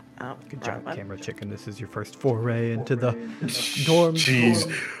 Oh, Good wrong job, one. camera chicken. This is your first foray into the dorm.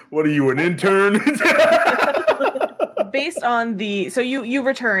 Jeez, what are you, an intern? Based on so you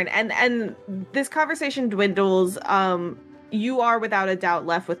return and this conversation dwindles. You are without a doubt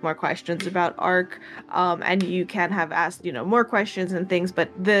left with more questions about Arc, and you can have asked more questions and things, but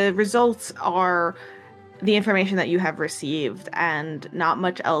the results are the information that you have received, and not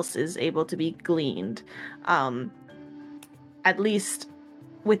much else is able to be gleaned, at least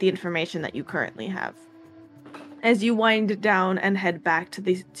with the information that you currently have. As you wind down and head back to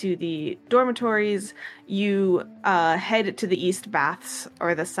the dormitories, you head to the east baths,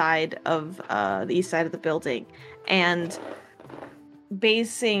 or the side of the east side of the building, and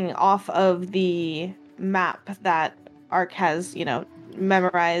basing off of the map that Arc has,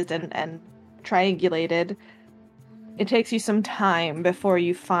 memorized and triangulated, it takes you some time before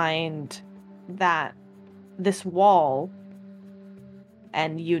you find that this wall,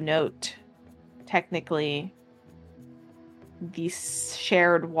 and you note technically the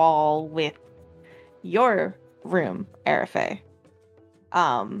shared wall with your room, Arafe,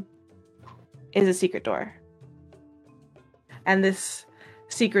 is a secret door. And this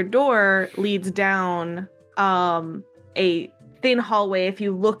secret door leads down a thin hallway. If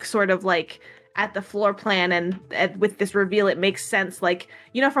you look sort of like at the floor plan and with this reveal, it makes sense. Like,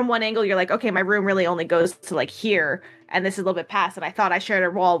 from one angle, you're like, okay, my room really only goes to like here, and this is a little bit past, and I thought I shared a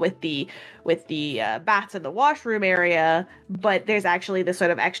wall with the baths and the washroom area, but there's actually this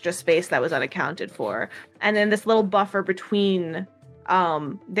sort of extra space that was unaccounted for. And then this little buffer between,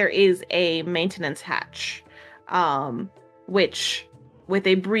 there is a maintenance hatch, which with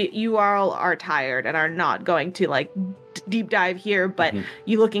a brief, you all are tired and are not going to like deep dive here, but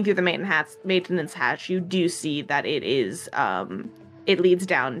you looking through the maintenance hatch, you do see that it is, it leads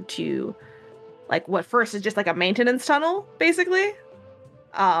down to like what first is just like a maintenance tunnel, basically.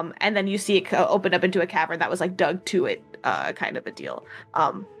 And then you see it open up into a cavern that was like dug to it, kind of a deal.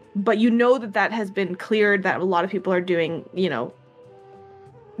 But that has been cleared, that a lot of people are doing,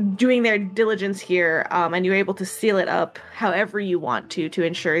 doing their diligence here, and you're able to seal it up however you want to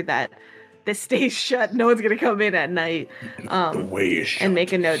ensure that this stays shut. No one's gonna come in at night. The way is shut. And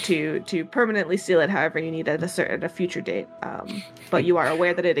make a note to permanently seal it however you need at a future date. But you are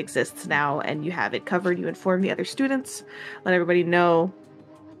aware that it exists now, and you have it covered. You inform the other students, let everybody know,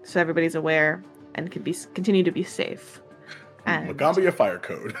 so everybody's aware and can continue to be safe. And Magambia fire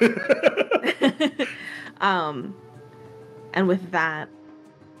code. and with that,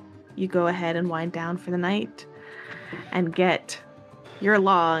 you go ahead and wind down for the night and get your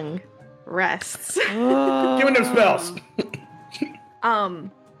long rests. Giving them spells.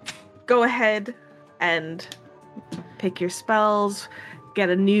 Go ahead and pick your spells. Get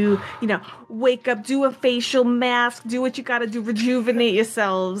a new, wake up, do a facial mask, do what you gotta do, rejuvenate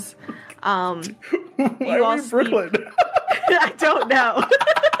yourselves. Why You all are we in Brooklyn? I don't know.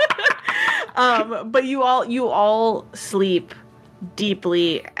 But you all sleep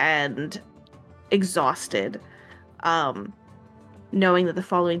deeply and exhausted, knowing that the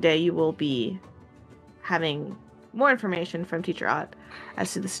following day you will be having more information from Teacher Ott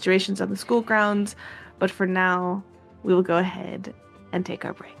as to the situations on the school grounds. But for now, we will go ahead and take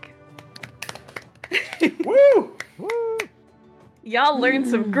our break. Woo! Y'all learned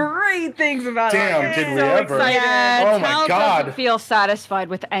some great things about Damn, Outcast. did we So ever. excited. Oh my Tal God. doesn't feel satisfied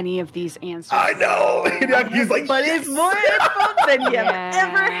with any of these answers. I know. He's like, But it's more info than you've Yeah.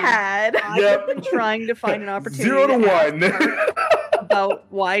 ever had. Yep. I've been trying to find an opportunity 0 to ask 1. Mark about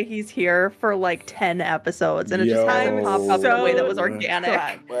why he's here for like 10 episodes, and it just hasn't popped up in a way that was So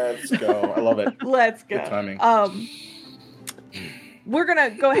organic. Let's go. I love it. Let's go. Good timing. We're gonna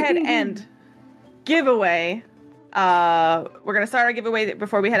go ahead and give away. We're gonna start our giveaway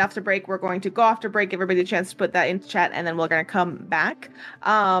before we head off to break. We're going to go off to break, give everybody a chance to put that into chat, and then we're gonna come back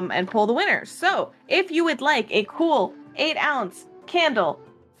and pull the winner. So if you would like a cool 8-ounce candle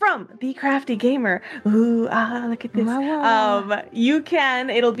from the Crafty Gamer, look at this. You can.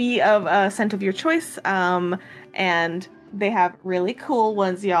 It'll be of a scent of your choice. And they have really cool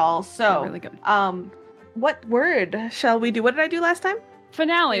ones, y'all. So Really good. what word shall we do? What did I do last time?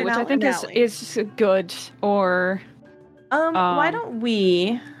 Finale, which I think is good, or... Why don't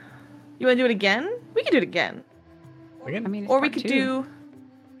we... You want to do it again? We can do it again. I mean, it's Or we part could 2. do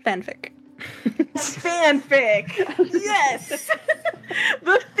Fanfic. fanfic. Yes!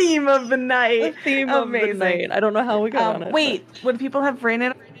 The theme of the night. The theme of the Amazing. night. I don't know how we got on it. Wait, would people have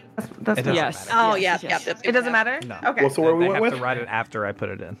written it? That's It not- doesn't Yes. matter. Oh, Yes, yeah, yes. yep. It doesn't matter? No. Okay. Well, so where we They went have with? to write it after I put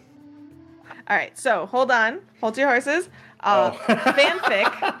it in. All right, so hold on. Hold your horses. Oh.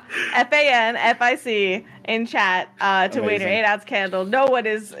 Fanfic, FANFIC in chat to win your Amazing. 8-ounce candle. No one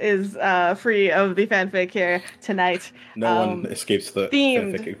is free of the fanfic here tonight. No one escapes the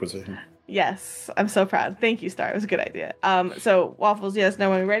themed. fanfic inquisition. Yes, I'm so proud. Thank you, Star. It was a good idea. So Waffles, yes, no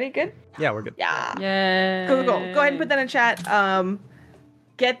one ready? Good? Yeah, we're good. Yeah. Yeah. Cool. Go ahead and put that in chat.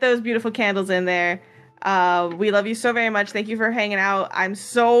 Get those beautiful candles in there. We love you so very much. Thank you for hanging out. I'm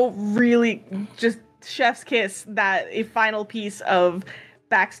so really just chef's kiss that a final piece of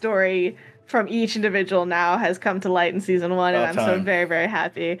backstory from each individual now has come to light in season 1, and About I'm so time. very, very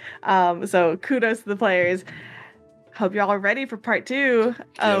happy. So kudos to the players. Hope y'all are ready for part 2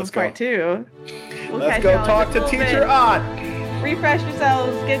 Yeah, of let's go. part 2. We'll Let's catch go y'all in talk just a to little Teacher bit. Ott. Refresh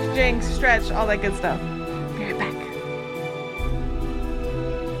yourselves, get your drinks, stretch, all that good stuff. Be right back.